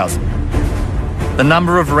 21,000. The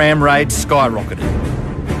number of ram raids skyrocketed.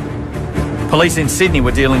 Police in Sydney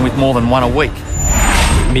were dealing with more than one a week.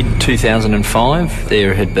 Mid-2005,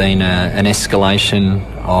 there had been an escalation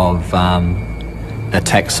of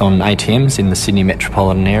attacks on ATMs in the Sydney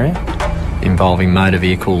metropolitan area involving motor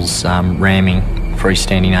vehicles ramming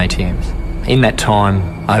freestanding ATMs. In that time,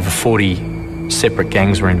 over 40 separate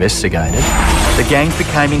gangs were investigated. The gangs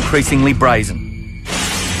became increasingly brazen.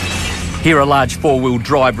 Here a large four-wheel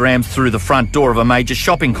drive rams through the front door of a major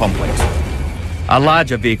shopping complex, a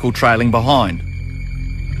larger vehicle trailing behind.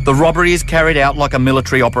 The robbery is carried out like a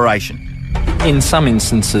military operation. In some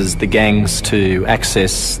instances, the gangs, to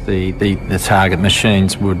access the target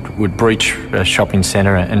machines, would breach a shopping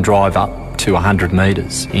centre and drive up to 100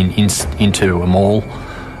 metres into a mall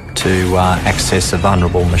to access a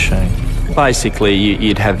vulnerable machine. Basically,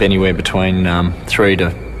 you'd have anywhere between 3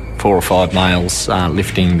 to 4 or 5 males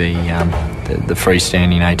lifting the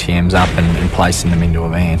freestanding ATMs up and placing them into a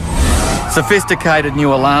van. Sophisticated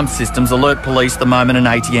new alarm systems alert police the moment an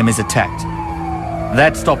ATM is attacked.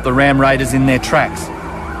 That stopped the ram raiders in their tracks.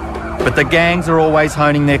 But the gangs are always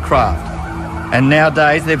honing their craft. And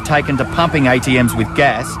nowadays they've taken to pumping ATMs with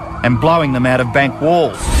gas and blowing them out of bank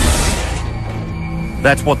walls.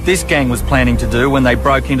 That's what this gang was planning to do when they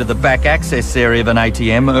broke into the back access area of an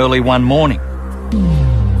ATM early one morning.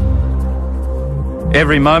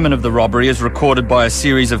 Every moment of the robbery is recorded by a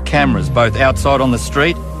series of cameras, both outside on the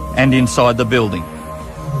street and inside the building.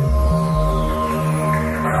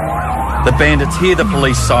 The bandits hear the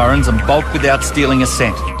police sirens and bolt without stealing a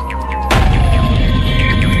cent.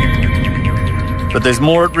 But there's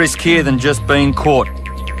more at risk here than just being caught.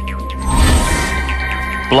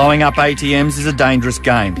 Blowing up ATMs is a dangerous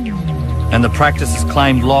game, and the practice has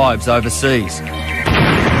claimed lives overseas.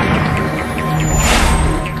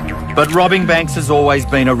 But robbing banks has always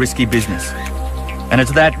been a risky business, and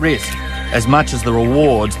it's that risk, as much as the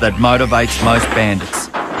rewards, that motivates most bandits.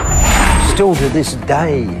 Still to this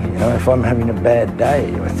day, if I'm having a bad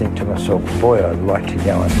day, I think to myself, boy, I'd like to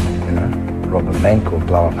go and, rob a bank or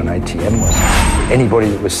blow up an ATM. Anybody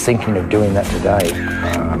that was thinking of doing that today,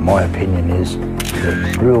 my opinion is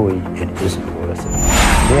that really it isn't worth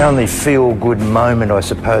it. The only feel-good moment, I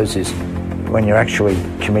suppose, is when you're actually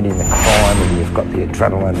committing the crime and you've got the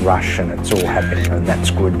adrenaline rush and it's all happening and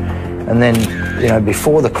that's good. And then,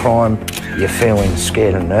 before the crime, you're feeling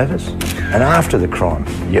scared and nervous. And after the crime,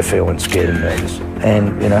 you're feeling scared and nervous.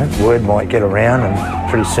 And, word might get around and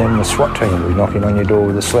pretty soon the SWAT team will be knocking on your door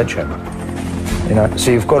with a sledgehammer.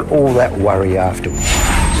 So you've got all that worry afterwards.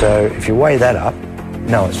 So if you weigh that up,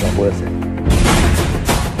 no, it's not worth it.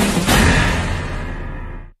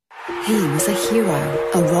 He was a hero,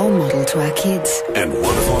 a role model to our kids. And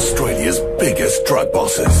one of Australia's biggest drug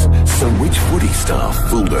bosses. So which footy star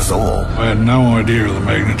fooled us all? I had no idea of the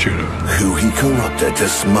magnitude of it. Who he corrupted to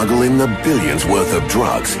smuggle in the billions worth of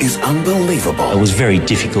drugs is unbelievable. It was very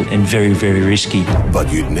difficult and very, very risky.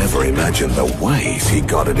 But you'd never imagine the ways he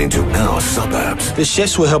got it into our suburbs. The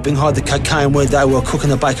chefs were helping hide the cocaine where they were cooking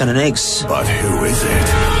the bacon and eggs. But who is it?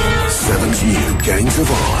 7's new Gangs of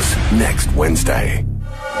Oz, next Wednesday.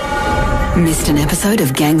 Missed an episode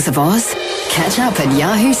of Gangs of Oz? Catch up at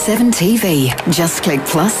Yahoo 7 TV. Just click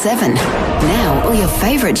 +7. Now all your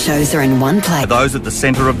favourite shows are in one place. Those at the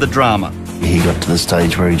centre of the drama. He got to the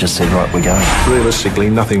stage where he just said, right, we're going. Realistically,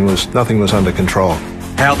 nothing was under control.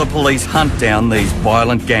 How the police hunt down these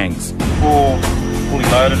violent gangs. 4 fully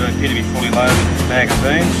loaded and appear to be fully loaded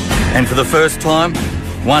magazines. And for the first time,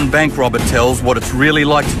 one bank robber tells what it's really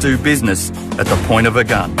like to do business at the point of a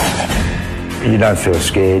gun. You don't feel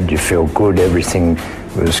scared, you feel good, everything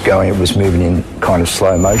was going, it was moving in kind of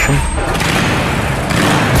slow motion.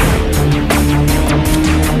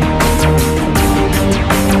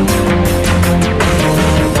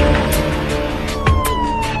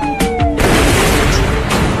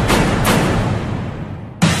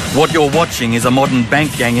 What you're watching is a modern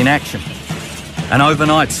bank gang in action. An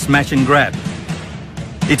overnight smash and grab.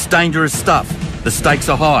 It's dangerous stuff, the stakes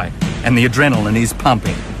are high, and the adrenaline is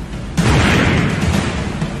pumping.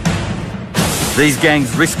 These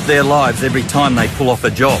gangs risk their lives every time they pull off a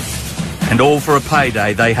job, and all for a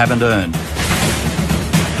payday they haven't earned.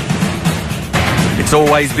 It's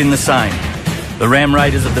always been the same. The ram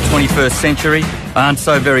raiders of the 21st century aren't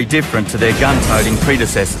so very different to their gun-toting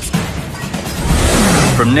predecessors.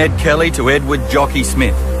 From Ned Kelly to Edward Jockey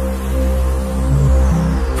Smith.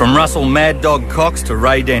 From Russell Mad Dog Cox to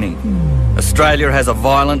Ray Denning, Australia has a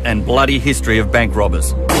violent and bloody history of bank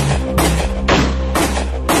robbers.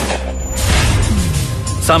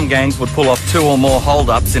 Some gangs would pull off 2 or more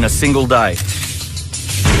hold-ups in a single day.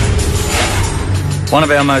 One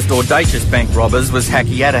of our most audacious bank robbers was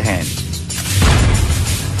Hacky Adahan.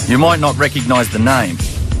 You might not recognise the name,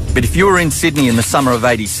 but if you were in Sydney in the summer of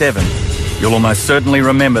 '87, you'll almost certainly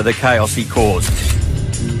remember the chaos he caused.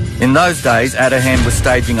 In those days, Adahan was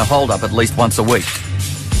staging a hold-up at least once a week,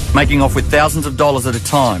 making off with thousands of dollars at a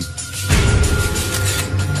time,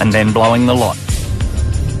 and then blowing the lot.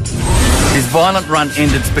 His violent run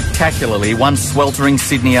ended spectacularly one sweltering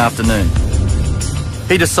Sydney afternoon.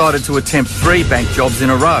 He decided to attempt 3 bank jobs in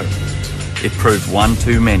a row. It proved one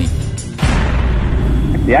too many.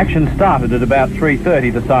 The action started at about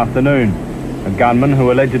 3:30 this afternoon. A gunman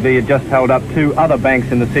who allegedly had just held up 2 other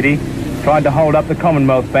banks in the city tried to hold up the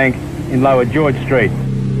Commonwealth Bank in Lower George Street.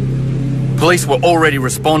 Police were already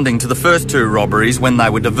responding to the first 2 robberies when they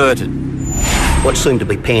were diverted. What seemed to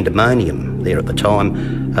be pandemonium there at the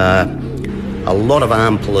time, a lot of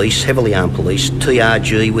armed police, heavily armed police,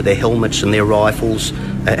 TRG with their helmets and their rifles,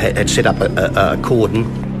 had set up a cordon.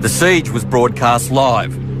 The siege was broadcast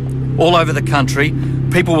live. All over the country,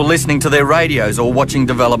 people were listening to their radios or watching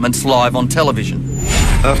developments live on television.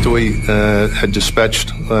 After we had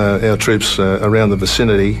dispatched our troops around the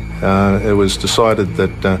vicinity, it was decided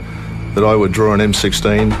that I would draw an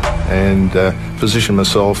M16 and position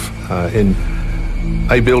myself in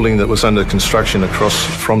a building that was under construction across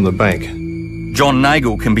from the bank. John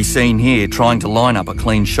Nagel can be seen here trying to line up a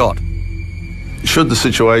clean shot. Should the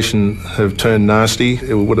situation have turned nasty,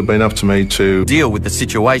 it would have been up to me to deal with the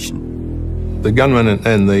situation. The gunman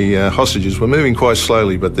and the hostages were moving quite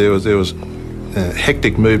slowly, but there was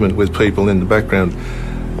hectic movement with people in the background.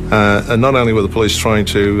 And not only were the police trying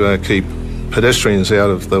to keep pedestrians out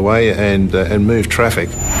of the way and move traffic,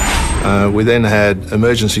 we then had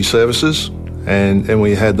emergency services and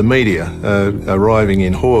we had the media arriving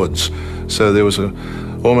in hordes. So there was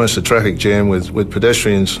almost a traffic jam with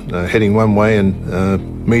pedestrians heading one way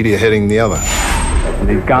and media heading the other. With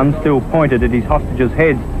his gun still pointed at his hostages'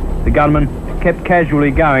 heads, the gunman kept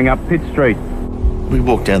casually going up Pitt Street. We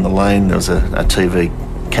walked down the lane. There was a TV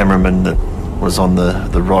cameraman that was on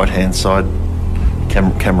the right-hand side,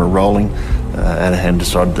 camera rolling. Adahan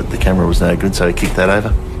decided that the camera was no good, so he kicked that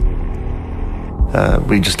over.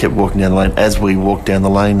 We just kept walking down the lane. As we walked down the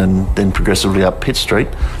lane and then progressively up Pitt Street,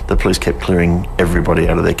 the police kept clearing everybody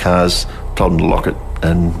out of their cars, told them to lock it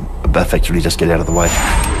and effectively just get out of the way.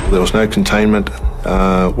 There was no containment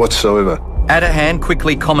whatsoever. Adahan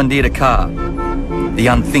quickly commandeered a car. The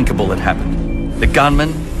unthinkable had happened. The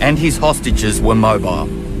gunman and his hostages were mobile.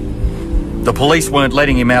 The police weren't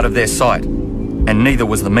letting him out of their sight, and neither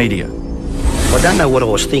was the media. I don't know what I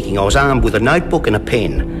was thinking. I was armed with a notebook and a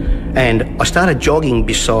pen, and I started jogging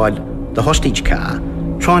beside the hostage car,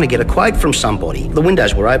 trying to get a quote from somebody. The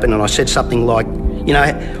windows were open and I said something like, you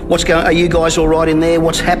know, are you guys all right in there?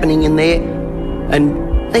 What's happening in there?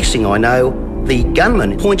 And next thing I know, the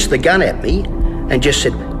gunman points the gun at me and just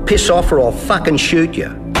said, piss off or I'll fucking shoot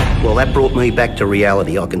you. Well, that brought me back to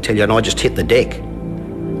reality, I can tell you, and I just hit the deck.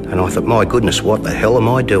 And I thought, my goodness, what the hell am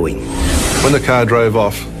I doing? When the car drove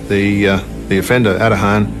off, the offender,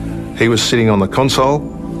 Adahan, he was sitting on the console.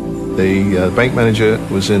 The bank manager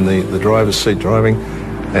was in the driver's seat driving,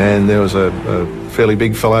 and there was a fairly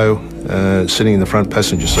big fellow sitting in the front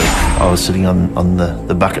passenger seat. I was sitting on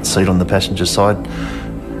the bucket seat on the passenger side,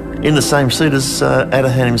 in the same seat as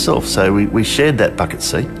Adahan himself, so we shared that bucket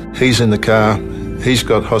seat. He's in the car, he's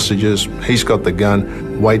got hostages, he's got the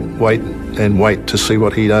gun. Wait, and wait to see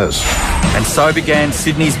what he does. And so began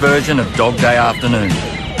Sydney's version of Dog Day afternoon.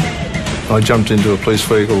 I jumped into a police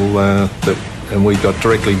vehicle and we got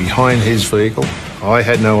directly behind his vehicle. I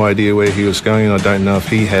had no idea where he was going, and I don't know if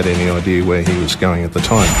he had any idea where he was going at the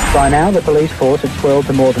time. By now, the police force had swelled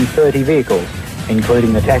to more than 30 vehicles,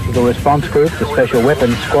 including the Tactical Response Group, the Special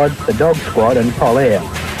Weapons Squad, the Dog Squad and Pol Air.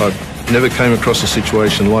 I never came across a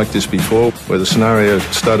situation like this before, where the scenario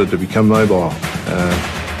started to become mobile.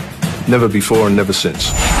 Never before and never since.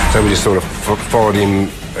 So we just sort of followed him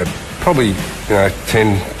probably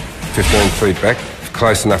 10, 15 feet back,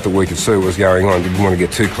 close enough that we could see what was going on. We didn't want to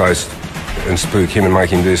get too close and spook him and make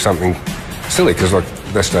him do something silly, because like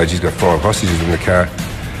at that stage he's got 5 hostages in the car,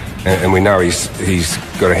 and we know he's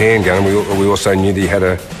got a handgun, and we also knew that he had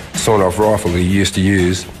a sawn-off rifle that he used to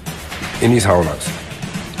use in his hold-ups.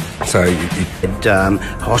 So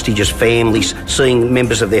hostages' families, seeing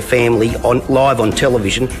members of their family live on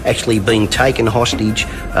television actually being taken hostage.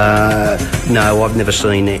 No, I've never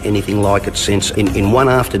seen anything like it since. In one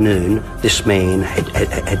afternoon, this man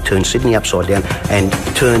had turned Sydney upside down and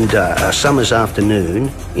turned a summer's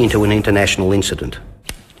afternoon into an international incident.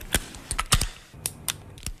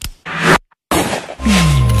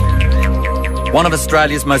 One of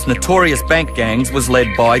Australia's most notorious bank gangs was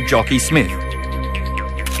led by Jockey Smith.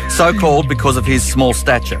 So called because of his small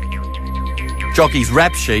stature. Jockey's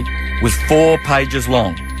rap sheet was 4 pages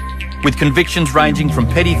long, with convictions ranging from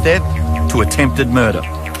petty theft to attempted murder.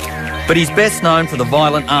 But he's best known for the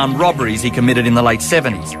violent armed robberies he committed in the late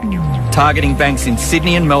 70s, targeting banks in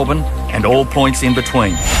Sydney and Melbourne and all points in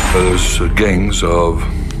between. Those gangs of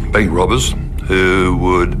bank robbers who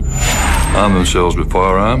would arm themselves with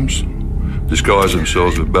firearms, disguise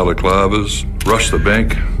themselves with balaclavas, rush the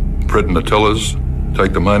bank, threaten the tellers,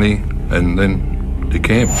 take the money, and then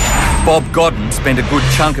decamp. Bob Godden spent a good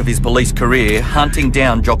chunk of his police career hunting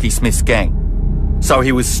down Jockey Smith's gang. So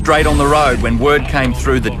he was straight on the road when word came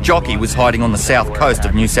through that Jockey was hiding on the south coast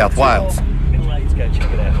of New South Wales.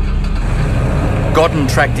 Godden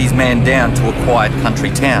tracked his man down to a quiet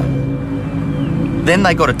country town. Then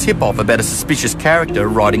they got a tip-off about a suspicious character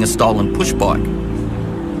riding a stolen push bike.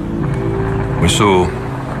 We saw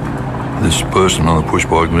this person on a push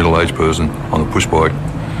bike, middle-aged person on a push bike,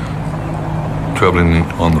 travelling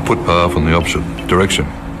on the footpath in the opposite direction.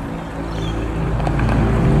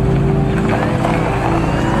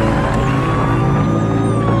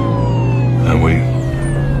 And we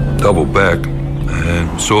doubled back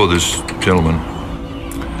and saw this gentleman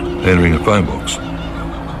entering a phone box.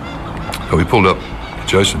 So we pulled up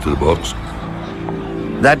adjacent to the box.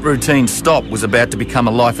 That routine stop was about to become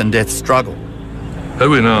a life and death struggle. Had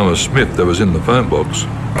we known it was Smith that was in the phone box,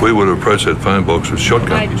 we would have approached that phone box with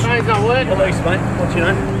shotguns. Mate, phone's not working. Police, mate. What's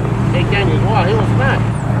your name? He gave me why? He wants that.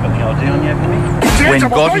 Got the idea on you after me? When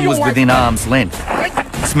Godden was within arm's length,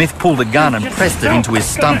 Smith pulled a gun and pressed it into his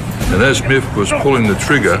stomach. And as Smith was pulling the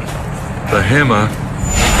trigger, the hammer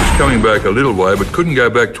was coming back a little way, but couldn't go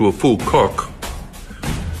back to a full cock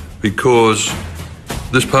because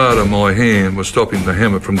this part of my hand was stopping the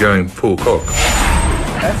hammer from going full cock.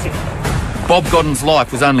 That's it. Bob Godden's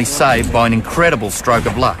life was only saved by an incredible stroke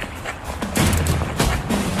of luck.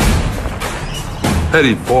 Had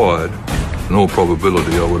he fired, in all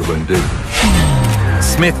probability I would have been dead.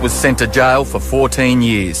 Smith was sent to jail for 14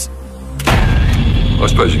 years. I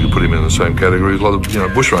suppose you could put him in the same category as a lot of,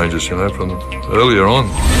 bushrangers, from earlier on.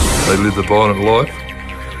 They lived a violent life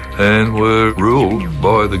and were ruled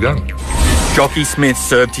by the gun. Jockey Smith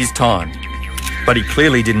served his time, but he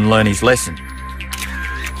clearly didn't learn his lesson.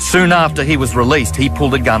 Soon after he was released, he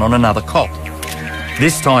pulled a gun on another cop.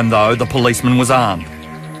 This time, though, the policeman was armed.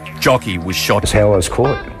 Jockey was shot. That's how I was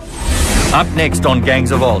caught. Up next on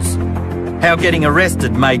Gangs of Oz, how getting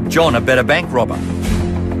arrested made John a better bank robber.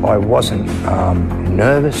 I wasn't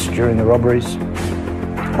nervous during the robberies.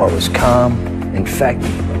 I was calm. In fact,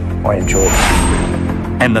 I enjoyed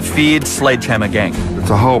it. And the feared sledgehammer gang. It's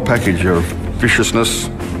a whole package of viciousness,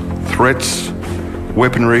 threats,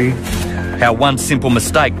 weaponry. How one simple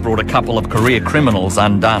mistake brought a couple of career criminals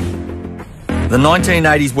undone. The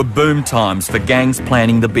 1980s were boom times for gangs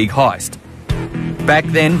planning the big heist. Back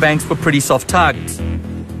then, banks were pretty soft targets.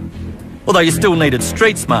 Although you still needed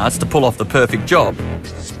street smarts to pull off the perfect job.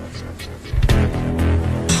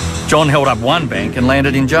 John held up one bank and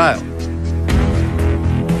landed in jail.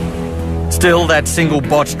 Still, that single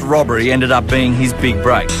botched robbery ended up being his big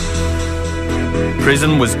break.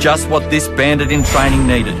 Prison was just what this bandit in training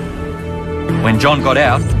needed. When John got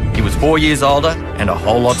out, he was 4 years older and a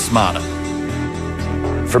whole lot smarter.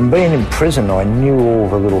 From being in prison, I knew all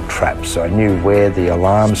the little traps. I knew where the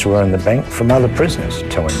alarms were in the bank from other prisoners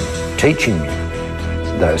telling me, teaching me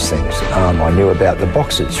those things. I knew about the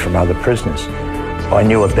boxes from other prisoners. I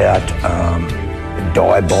knew about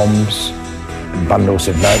dye bombs, bundles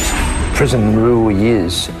of notes. Prison really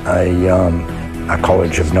is a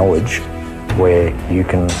college of knowledge where you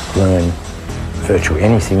can learn virtually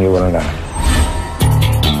anything you want to know.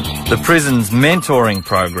 The prison's mentoring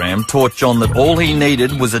program taught John that all he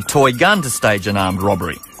needed was a toy gun to stage an armed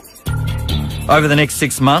robbery. Over the next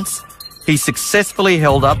 6 months, he successfully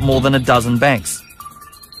held up more than a dozen banks.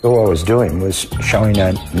 All I was doing was showing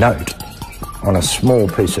a note on a small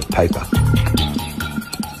piece of paper.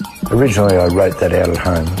 Originally I wrote that out at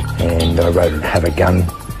home and I wrote it, have a gun,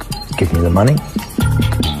 give me the money.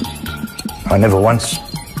 I never once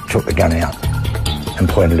took the gun out and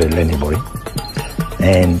pointed it at anybody.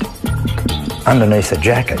 And underneath the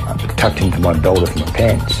jacket, tucked into my belt of my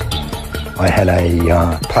pants, I had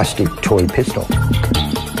a plastic toy pistol.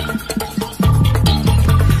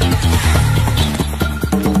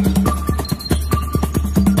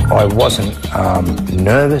 I wasn't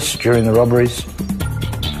nervous during the robberies.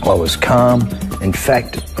 I was calm. In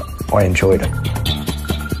fact, I enjoyed it.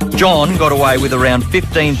 John got away with around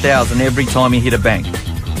 $15,000 every time he hit a bank.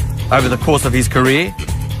 Over the course of his career,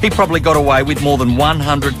 he probably got away with more than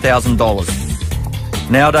 $100,000.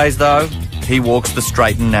 Nowadays, though, he walks the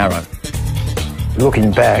straight and narrow.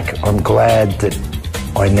 Looking back, I'm glad that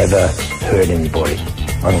I never hurt anybody.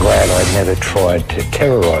 I'm glad I never tried to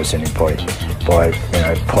terrorise anybody by,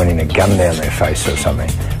 pointing a gun down their face or something.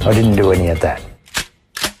 I didn't do any of that.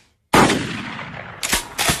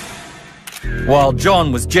 While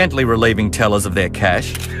John was gently relieving tellers of their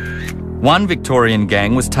cash, one Victorian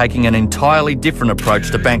gang was taking an entirely different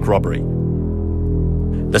approach to bank robbery.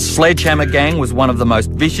 The Sledgehammer Gang was one of the most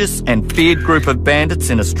vicious and feared group of bandits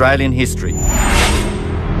in Australian history.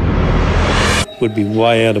 Would be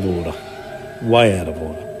way out of order. Way out of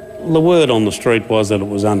order. The word on the street was that it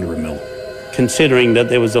was under $1 million. Considering that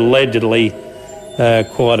there was allegedly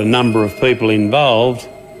quite a number of people involved,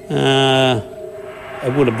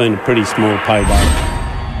 it would have been a pretty small payday.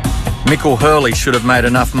 Michael Hurley should have made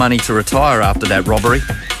enough money to retire after that robbery.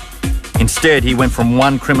 Instead, he went from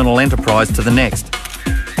one criminal enterprise to the next,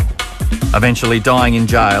 eventually dying in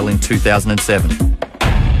jail in 2007.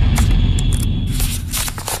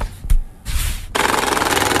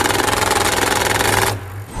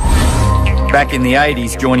 Back in the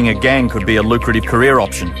 80s, joining a gang could be a lucrative career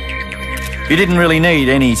option. You didn't really need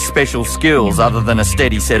any special skills other than a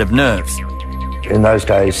steady set of nerves. In those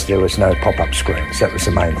days, there was no pop-up screens. That was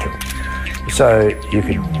the main thing. So you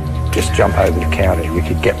could just jump over the counter. You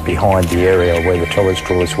could get behind the area where the toilet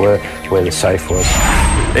drawers were, where the safe was.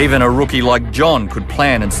 Even a rookie like John could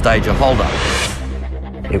plan and stage a hold-up.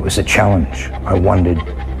 It was a challenge. I wondered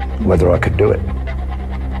whether I could do it,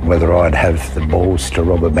 whether I'd have the balls to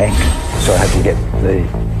rob a bank. So I had to get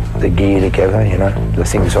the gear together, you know, the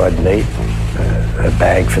things I'd need, a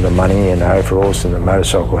bag for the money and overalls and the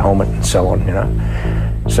motorcycle helmet and so on, you know.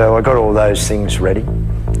 So I got all those things ready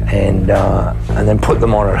and then put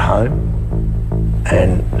them on at home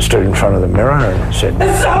and stood in front of the mirror and said,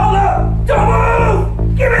 "It's all up! Don't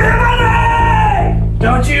move! Give me the money!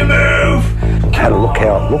 Don't you move!" Had a look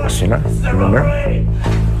how it looks, you know, in the mirror.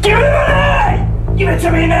 Give me the money! Give it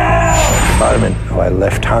to me now! The moment I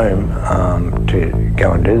left home to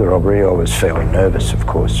go and do the robbery, I was fairly nervous, of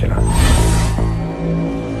course, you know.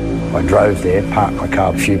 I drove there, parked my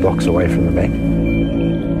car a few blocks away from the bank.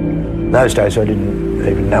 In those days, I didn't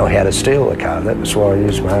even know how to steal a car. That was why I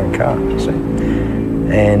used my own car, you see.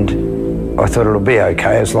 And I thought it'll be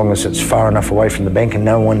okay as long as it's far enough away from the bank and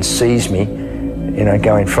no one sees me, you know,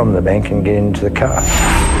 going from the bank and get into the car.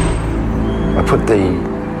 I put the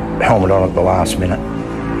helmet on at the last minute,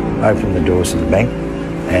 opened the doors of the bank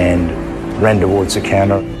and ran towards the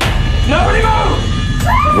counter. Nobody move!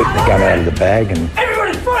 Whipped the gun out of the bag and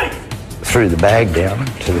threw the bag down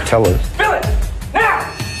to the tellers. Fill it! Now!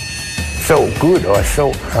 Felt good. I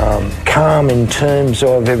felt calm in terms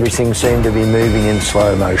of everything seemed to be moving in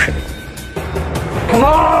slow motion. Come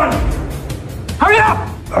on! Hurry up!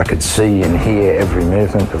 I could see and hear every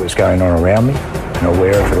movement that was going on around me and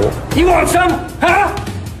aware of it all. You want some? Huh?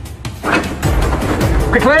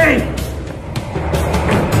 Quickly!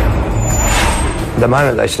 The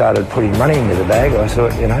moment they started putting money into the bag, I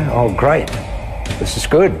thought, you know, oh great, this is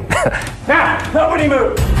good. Now, nobody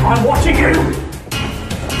move! I'm watching you!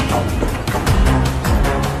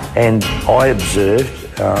 And I observed,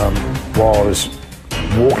 while I was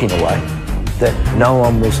walking away, that no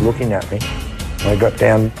one was looking at me. I got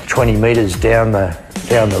down 20 metres down the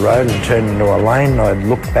road and turned into a lane. I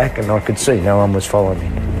looked back and I could see no one was following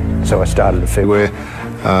me. So I started to feel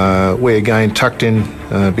we again tucked in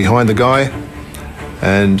behind the guy,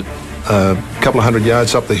 and a couple of hundred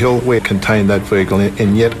yards up the hill, we contained that vehicle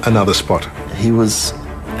in yet another spot. He was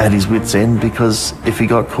at his wit's end because if he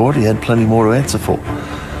got caught, he had plenty more to answer for.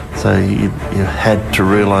 So you had to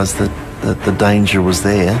realise that the danger was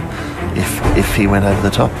there if he went over the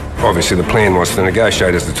top. Obviously, the plan was for the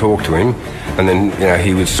negotiators to talk to him, and then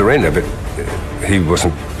he would surrender, but he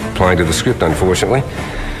wasn't playing to the script, unfortunately.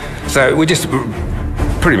 So we just,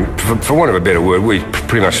 for want of a better word, we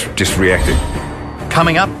pretty much just reacted.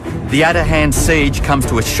 Coming up, the Atahan siege comes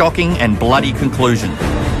to a shocking and bloody conclusion.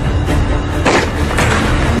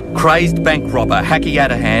 Crazed bank robber Hacky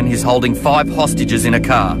Atahan is holding 5 hostages in a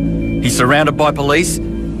car. He's surrounded by police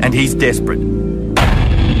and he's desperate.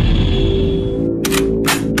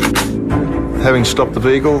 Having stopped the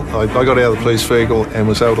vehicle, I got out of the police vehicle and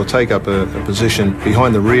was able to take up a position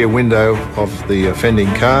behind the rear window of the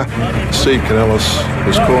offending car. Steve Canellis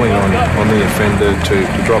was calling on the offender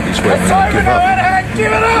to drop his weapon and give up.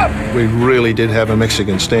 Give it up! We really did have a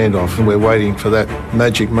Mexican standoff, and we're waiting for that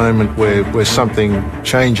magic moment where something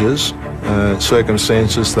changes,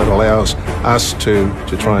 circumstances that allows us to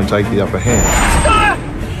try and take the upper hand.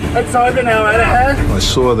 It's over now, Atahan. I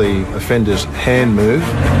saw the offender's hand move.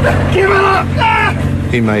 Give it up!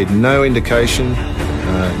 He made no indication,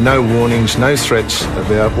 no warnings, no threats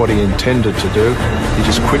about what he intended to do. He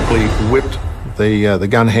just quickly whipped the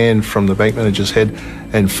gun hand from the bank manager's head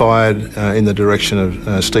and fired in the direction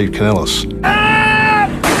of Steve Canellis.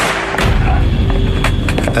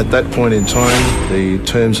 At that point in time, the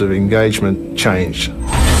terms of engagement changed.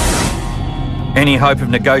 Any hope of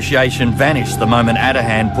negotiation vanished the moment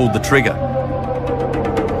Atahan pulled the trigger.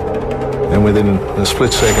 And and within a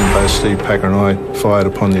split second, both Steve Packer and I fired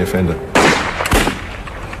upon the offender.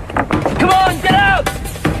 Come on, get out!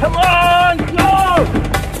 Come on, go!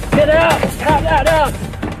 Get out! Out!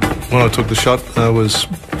 When I took the shot, I was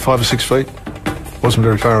 5 or 6 feet. Wasn't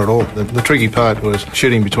very far at all. The tricky part was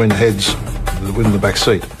shooting between the heads within the back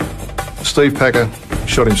seat. Steve Packer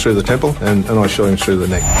shot him through the temple, and I shot him through the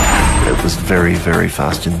neck. It was very, very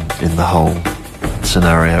fast in the whole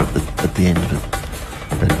scenario at the end of it.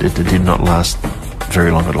 It did not last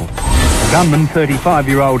very long at all. Gunman,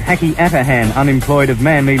 35-year-old Hacky Atahan, unemployed of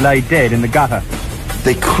Manly, lay dead in the gutter.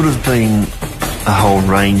 There could have been a whole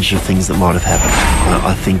range of things that might have happened.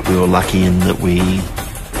 I think we were lucky in that we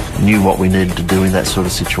knew what we needed to do in that sort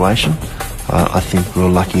of situation. I think we were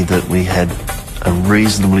lucky that we had a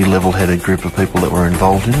reasonably level-headed group of people that were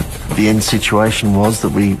involved in it. The end situation was that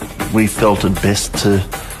we felt it best to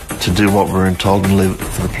do what we were told and leave it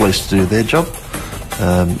for the police to do their job.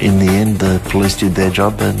 In the end, the police did their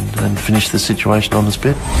job and finished the situation on the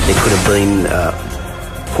spit. There could have been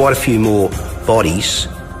quite a few more bodies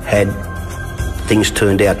had things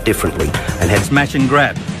turned out differently and had smash and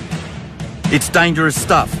grab. It's dangerous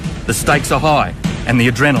stuff. The stakes are high and the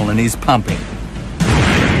adrenaline is pumping.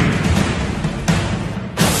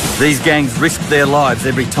 These gangs risk their lives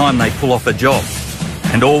every time they pull off a job,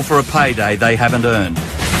 and all for a payday they haven't earned.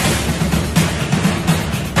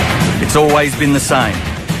 It's always been the same.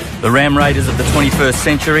 The ram raiders of the 21st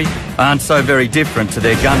century aren't so very different to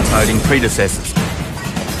their gun-toting predecessors.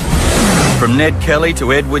 From Ned Kelly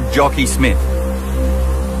to Edward Jockey Smith.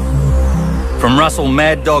 From Russell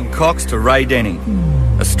Mad Dog Cox to Ray Denning,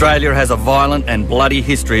 Australia has a violent and bloody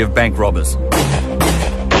history of bank robbers.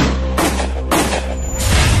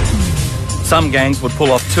 Some gangs would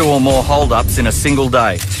pull off 2 or more hold-ups in a single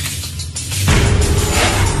day.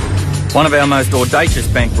 One of our most audacious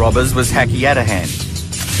bank robbers was Hacky Atahan.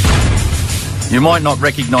 You might not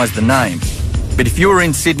recognise the name, but if you were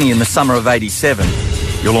in Sydney in the summer of '87,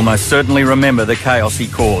 you'll almost certainly remember the chaos he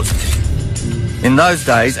caused. In those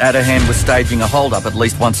days, Atahan was staging a hold-up at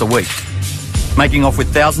least once a week, making off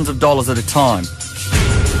with thousands of dollars at a time,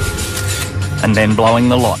 and then blowing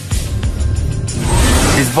the lot.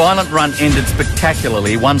 His violent run ended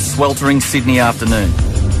spectacularly one sweltering Sydney afternoon.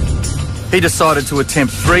 He decided to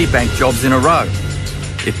attempt 3 bank jobs in a row.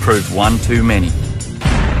 It proved one too many.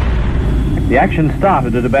 The action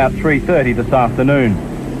started at about 3:30 this afternoon.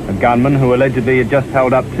 A gunman who allegedly had just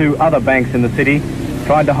held up 2 other banks in the city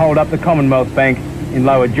tried to hold up the Commonwealth Bank in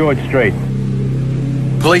Lower George Street.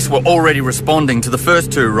 Police were already responding to the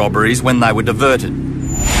first 2 robberies when they were diverted.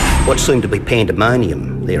 What seemed to be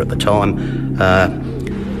pandemonium there at the time.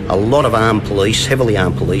 A lot of armed police, heavily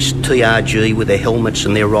armed police, TRG with their helmets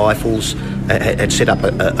and their rifles, had set up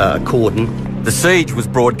a cordon. The siege was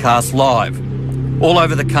broadcast live. All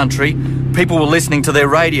over the country, people were listening to their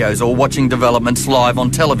radios or watching developments live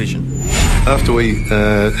on television. After we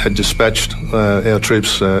had dispatched our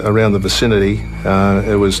troops around the vicinity,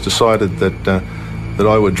 it was decided that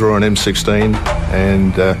I would draw an M16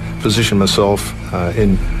 and position myself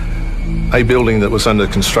in a building that was under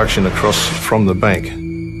construction across from the bank.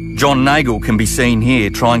 John Nagel can be seen here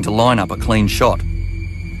trying to line up a clean shot.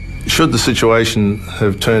 Should the situation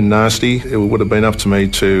have turned nasty, it would have been up to me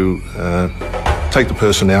to take the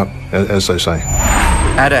person out, as they say.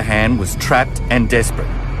 Atahan was trapped and desperate,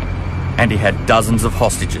 and he had dozens of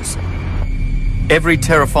hostages. Every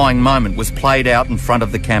terrifying moment was played out in front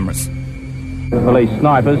of the cameras. The police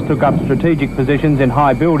snipers took up strategic positions in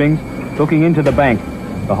high buildings, looking into the bank.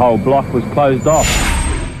 The whole block was closed off.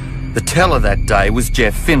 The teller that day was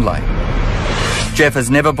Jeff Finlay. Jeff has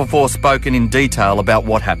never before spoken in detail about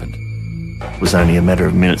what happened. It was only a matter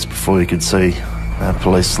of minutes before you could see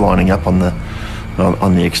police lining up on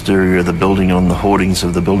the exterior of the building, on the hoardings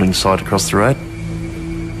of the building site across the road.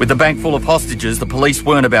 With the bank full of hostages, the police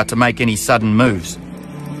weren't about to make any sudden moves.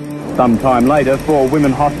 Some time later, 4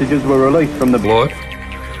 women hostages were released from the life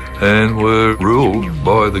and were ruled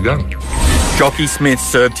by the gun. Jockey Smith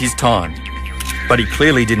served his time, but he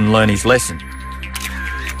clearly didn't learn his lesson.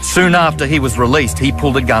 Soon after he was released, he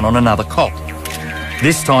pulled a gun on another cop.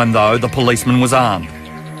 This time, though, the policeman was armed.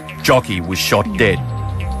 Jockey was shot dead.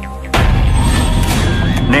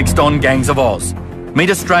 Next on Gangs of Oz, meet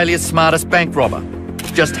Australia's smartest bank robber.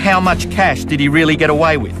 Just how much cash did he really get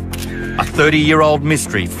away with? A 30-year-old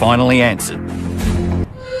mystery finally answered.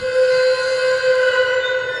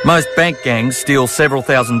 Most bank gangs steal several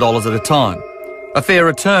 $1,000s at a time. A fair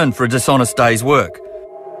return for a dishonest day's work.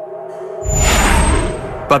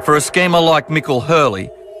 But for a schemer like Michael Hurley,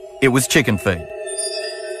 it was chicken feed.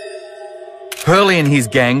 Hurley and his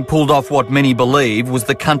gang pulled off what many believe was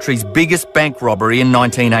the country's biggest bank robbery in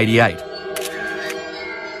 1988.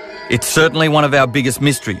 It's certainly one of our biggest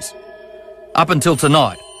mysteries. Up until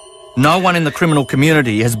tonight, no one in the criminal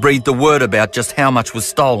community has breathed a word about just how much was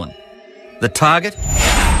stolen. The target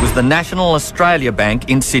was the National Australia Bank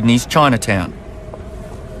in Sydney's Chinatown.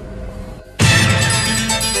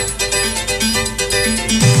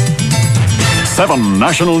 Seven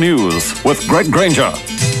National News with Greg Granger.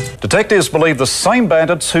 Detectives believe the same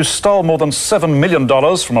bandits who stole more than $7 million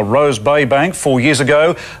from a Rose Bay bank 4 years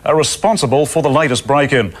ago are responsible for the latest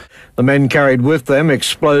break-in. The men carried with them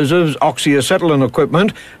explosives, oxyacetylene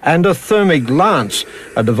equipment and a thermic lance,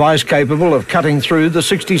 a device capable of cutting through the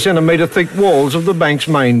 60-centimetre thick walls of the bank's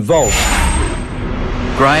main vault.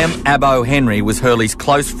 Graham Abbo Henry was Hurley's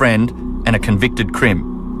close friend and a convicted crim.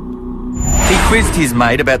 He quizzed his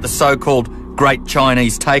mate about the so-called Great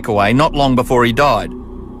Chinese Takeaway not long before he died.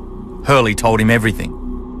 Hurley told him everything.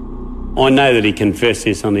 I know that he confessed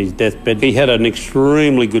this on his deathbed. He had an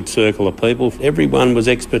extremely good circle of people. Everyone was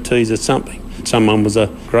expertise at something. Someone was a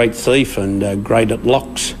great thief and great at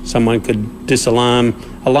locks. Someone could disalarm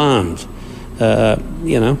alarms.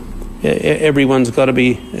 Everyone's got to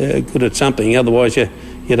be good at something, otherwise you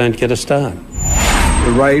don't get a start.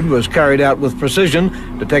 The raid was carried out with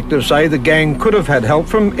precision. Detectives say the gang could have had help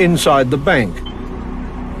from inside the bank.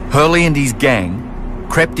 Hurley and his gang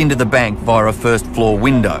crept into the bank via a first-floor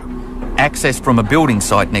window, accessed from a building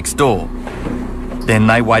site next door. Then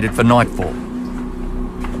they waited for nightfall.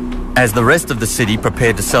 As the rest of the city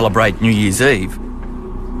prepared to celebrate New Year's Eve,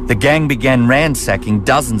 the gang began ransacking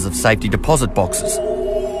dozens of safety deposit boxes.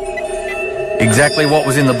 Exactly what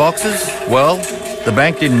was in the boxes? Well, the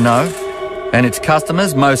bank didn't know, and its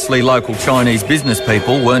customers, mostly local Chinese business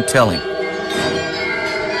people, weren't telling.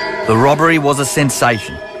 The robbery was a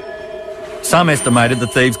sensation. Some estimated the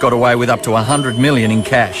thieves got away with up to $100 million in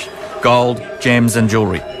cash, gold, gems and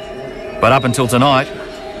jewellery. But up until tonight,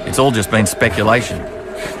 it's all just been speculation.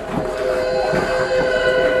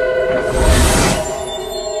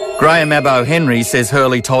 Graham Abbo Henry says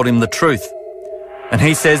Hurley told him the truth. And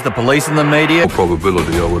he says the police and the media...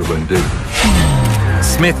 probability I would have been dead.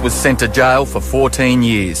 Smith was sent to jail for 14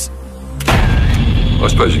 years. I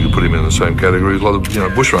suppose you could put him in the same category as a lot of,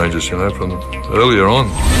 bushrangers, from earlier on.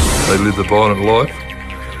 They lived a violent life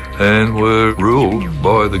and were ruled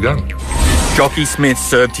by the gun. Jockey Smith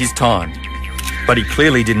served his time, but he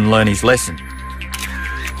clearly didn't learn his lesson.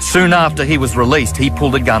 Soon after he was released, he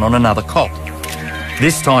pulled a gun on another cop.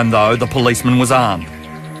 This time, though, the policeman was armed.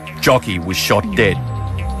 Jockey was shot dead.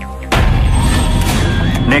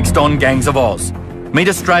 Next on Gangs of Oz, meet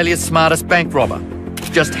Australia's smartest bank robber.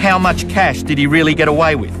 Just how much cash did he really get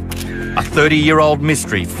away with? A 30-year-old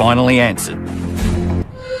mystery finally answered.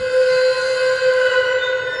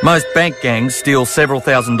 Most bank gangs steal several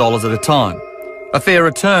 $1,000s at a time, a fair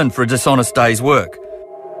return for a dishonest day's work.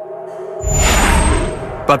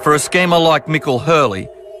 But for a schemer like Michael Hurley,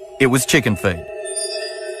 it was chicken feed.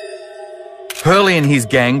 Hurley and his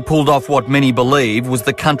gang pulled off what many believe was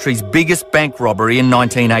the country's biggest bank robbery in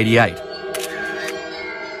 1988.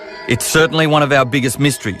 It's certainly one of our biggest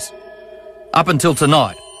mysteries. Up until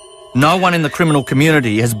tonight, no one in the criminal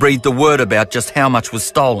community has breathed a word about just how much was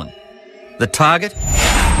stolen. The target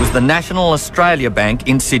was the National Australia Bank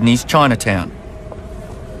in Sydney's Chinatown.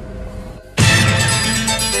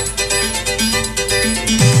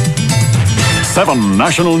 Seven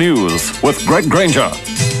National News with Greg Granger.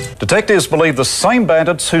 Detectives believe the same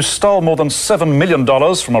bandits who stole more than $7 million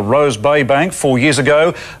from a Rose Bay bank 4 years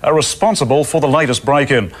ago are responsible for the latest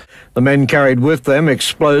break-in. The men carried with them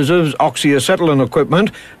explosives, oxyacetylene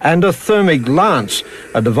equipment and a thermic lance,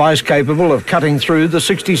 a device capable of cutting through the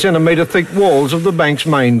 60-centimetre thick walls of the bank's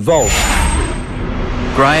main vault.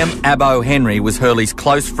 Graham Abbo Henry was Hurley's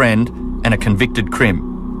close friend and a convicted crim.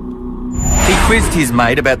 He quizzed his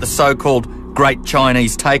mate about the so-called Great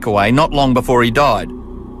Chinese Takeaway not long before he died.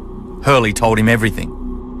 Hurley told him everything.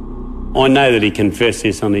 I know that he confessed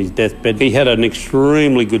this on his deathbed. He had an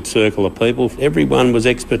extremely good circle of people. Everyone was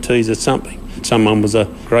expertise at something. Someone was a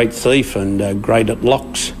great thief and great at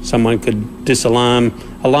locks. Someone could disalarm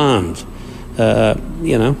alarms.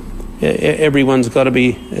 Everyone's got to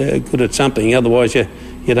be good at something, otherwise you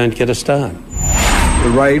don't get a start. The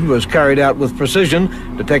raid was carried out with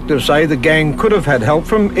precision. Detectives say the gang could have had help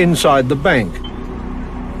from inside the bank.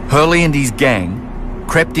 Hurley and his gang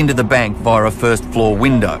crept into the bank via a first-floor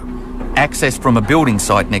window, accessed from a building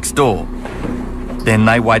site next door. Then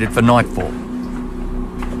they waited for nightfall.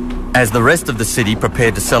 As the rest of the city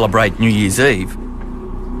prepared to celebrate New Year's Eve,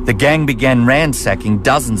 the gang began ransacking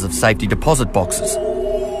dozens of safety deposit boxes.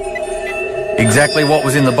 Exactly what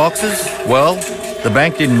was in the boxes? Well, the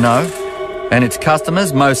bank didn't know, and its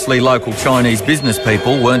customers, mostly local Chinese business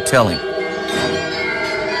people, weren't telling.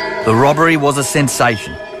 The robbery was a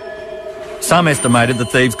sensation. Some estimated the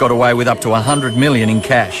thieves got away with up to $100 million in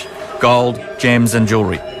cash, gold, gems and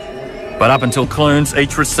jewellery. But up until Clunes,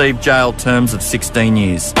 each received jail terms of 16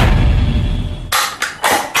 years.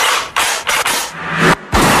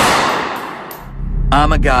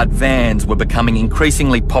 Armour Guard vans were becoming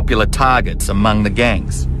increasingly popular targets among the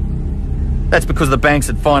gangs. That's because the banks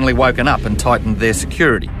had finally woken up and tightened their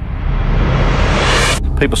security.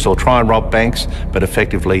 People still try and rob banks, but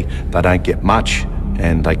effectively they don't get much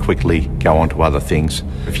and they quickly go on to other things.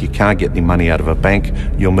 If you can't get the money out of a bank,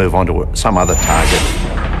 you'll move on to some other target.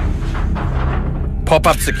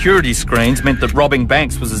 Pop-up security screens meant that robbing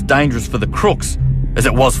banks was as dangerous for the crooks as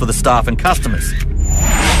it was for the staff and customers.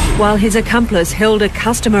 While his accomplice held a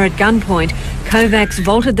customer at gunpoint, Kovacs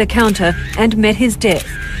vaulted the counter and met his death.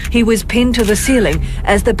 He was pinned to the ceiling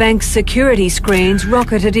as the bank's security screens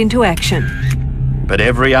rocketed into action. But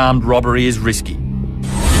every armed robbery is risky.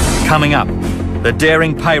 Coming up, the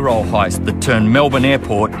daring payroll heist that turned Melbourne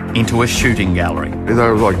Airport into a shooting gallery. They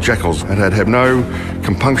were like jackals and had no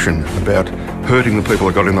compunction about hurting the people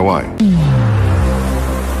that got in the way.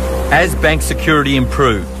 As bank security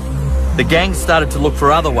improved, the gangs started to look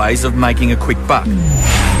for other ways of making a quick buck.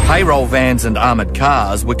 Payroll vans and armoured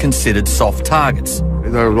cars were considered soft targets.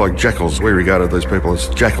 They were like jackals. We regarded these people as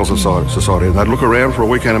jackals of society. And they'd look around for a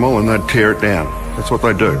weak animal and they'd tear it down. That's what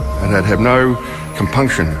they'd do. And they'd have no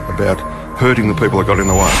compunction about hurting the people that got in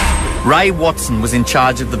the way. Ray Watson was in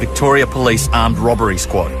charge of the Victoria Police Armed Robbery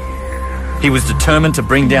Squad. He was determined to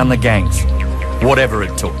bring down the gangs, whatever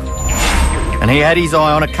it took. And he had his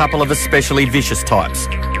eye on a couple of especially vicious types.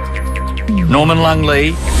 Norman Lung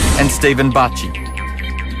Lee and Stephen Bacci.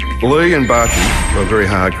 Lee and Bacci were very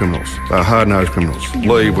hard criminals. They were hard-nosed criminals.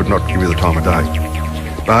 Lee would not give you the time of day.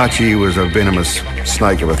 Bacci was a venomous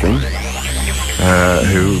snake of a thing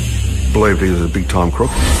who believed he was a big-time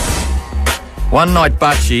crook. One night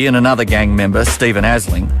Bacci and another gang member, Stephen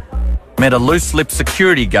Asling, met a loose-lipped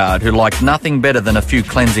security guard who liked nothing better than a few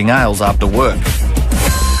cleansing ales after work.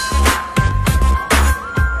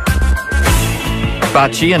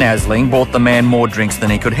 Bacci and Asling bought the man more drinks than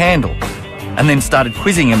he could handle, and then started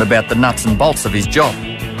quizzing him about the nuts and bolts of his job.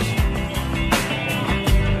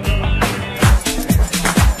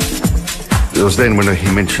 It was then when he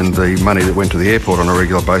mentioned the money that went to the airport on a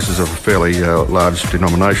regular basis of fairly large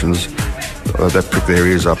denominations that pricked their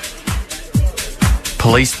ears up.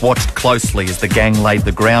 Police watched closely as the gang laid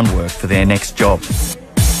the groundwork for their next job.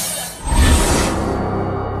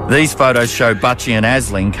 These photos show Bacci and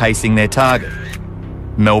Asling casing their target,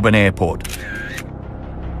 Melbourne Airport.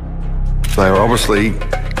 They were obviously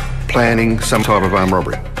planning some type of armed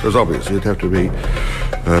robbery. It was obvious. You'd have to be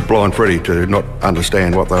blind Freddy to not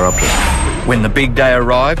understand what they were up to. When the big day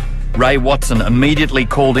arrived, Ray Watson immediately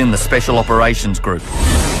called in the Special Operations Group.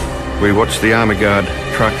 We watched the Armour Guard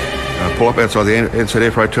truck pull up outside the Ansett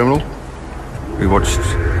Air Freight Terminal. We watched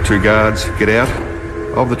two guards get out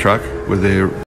of the truck with their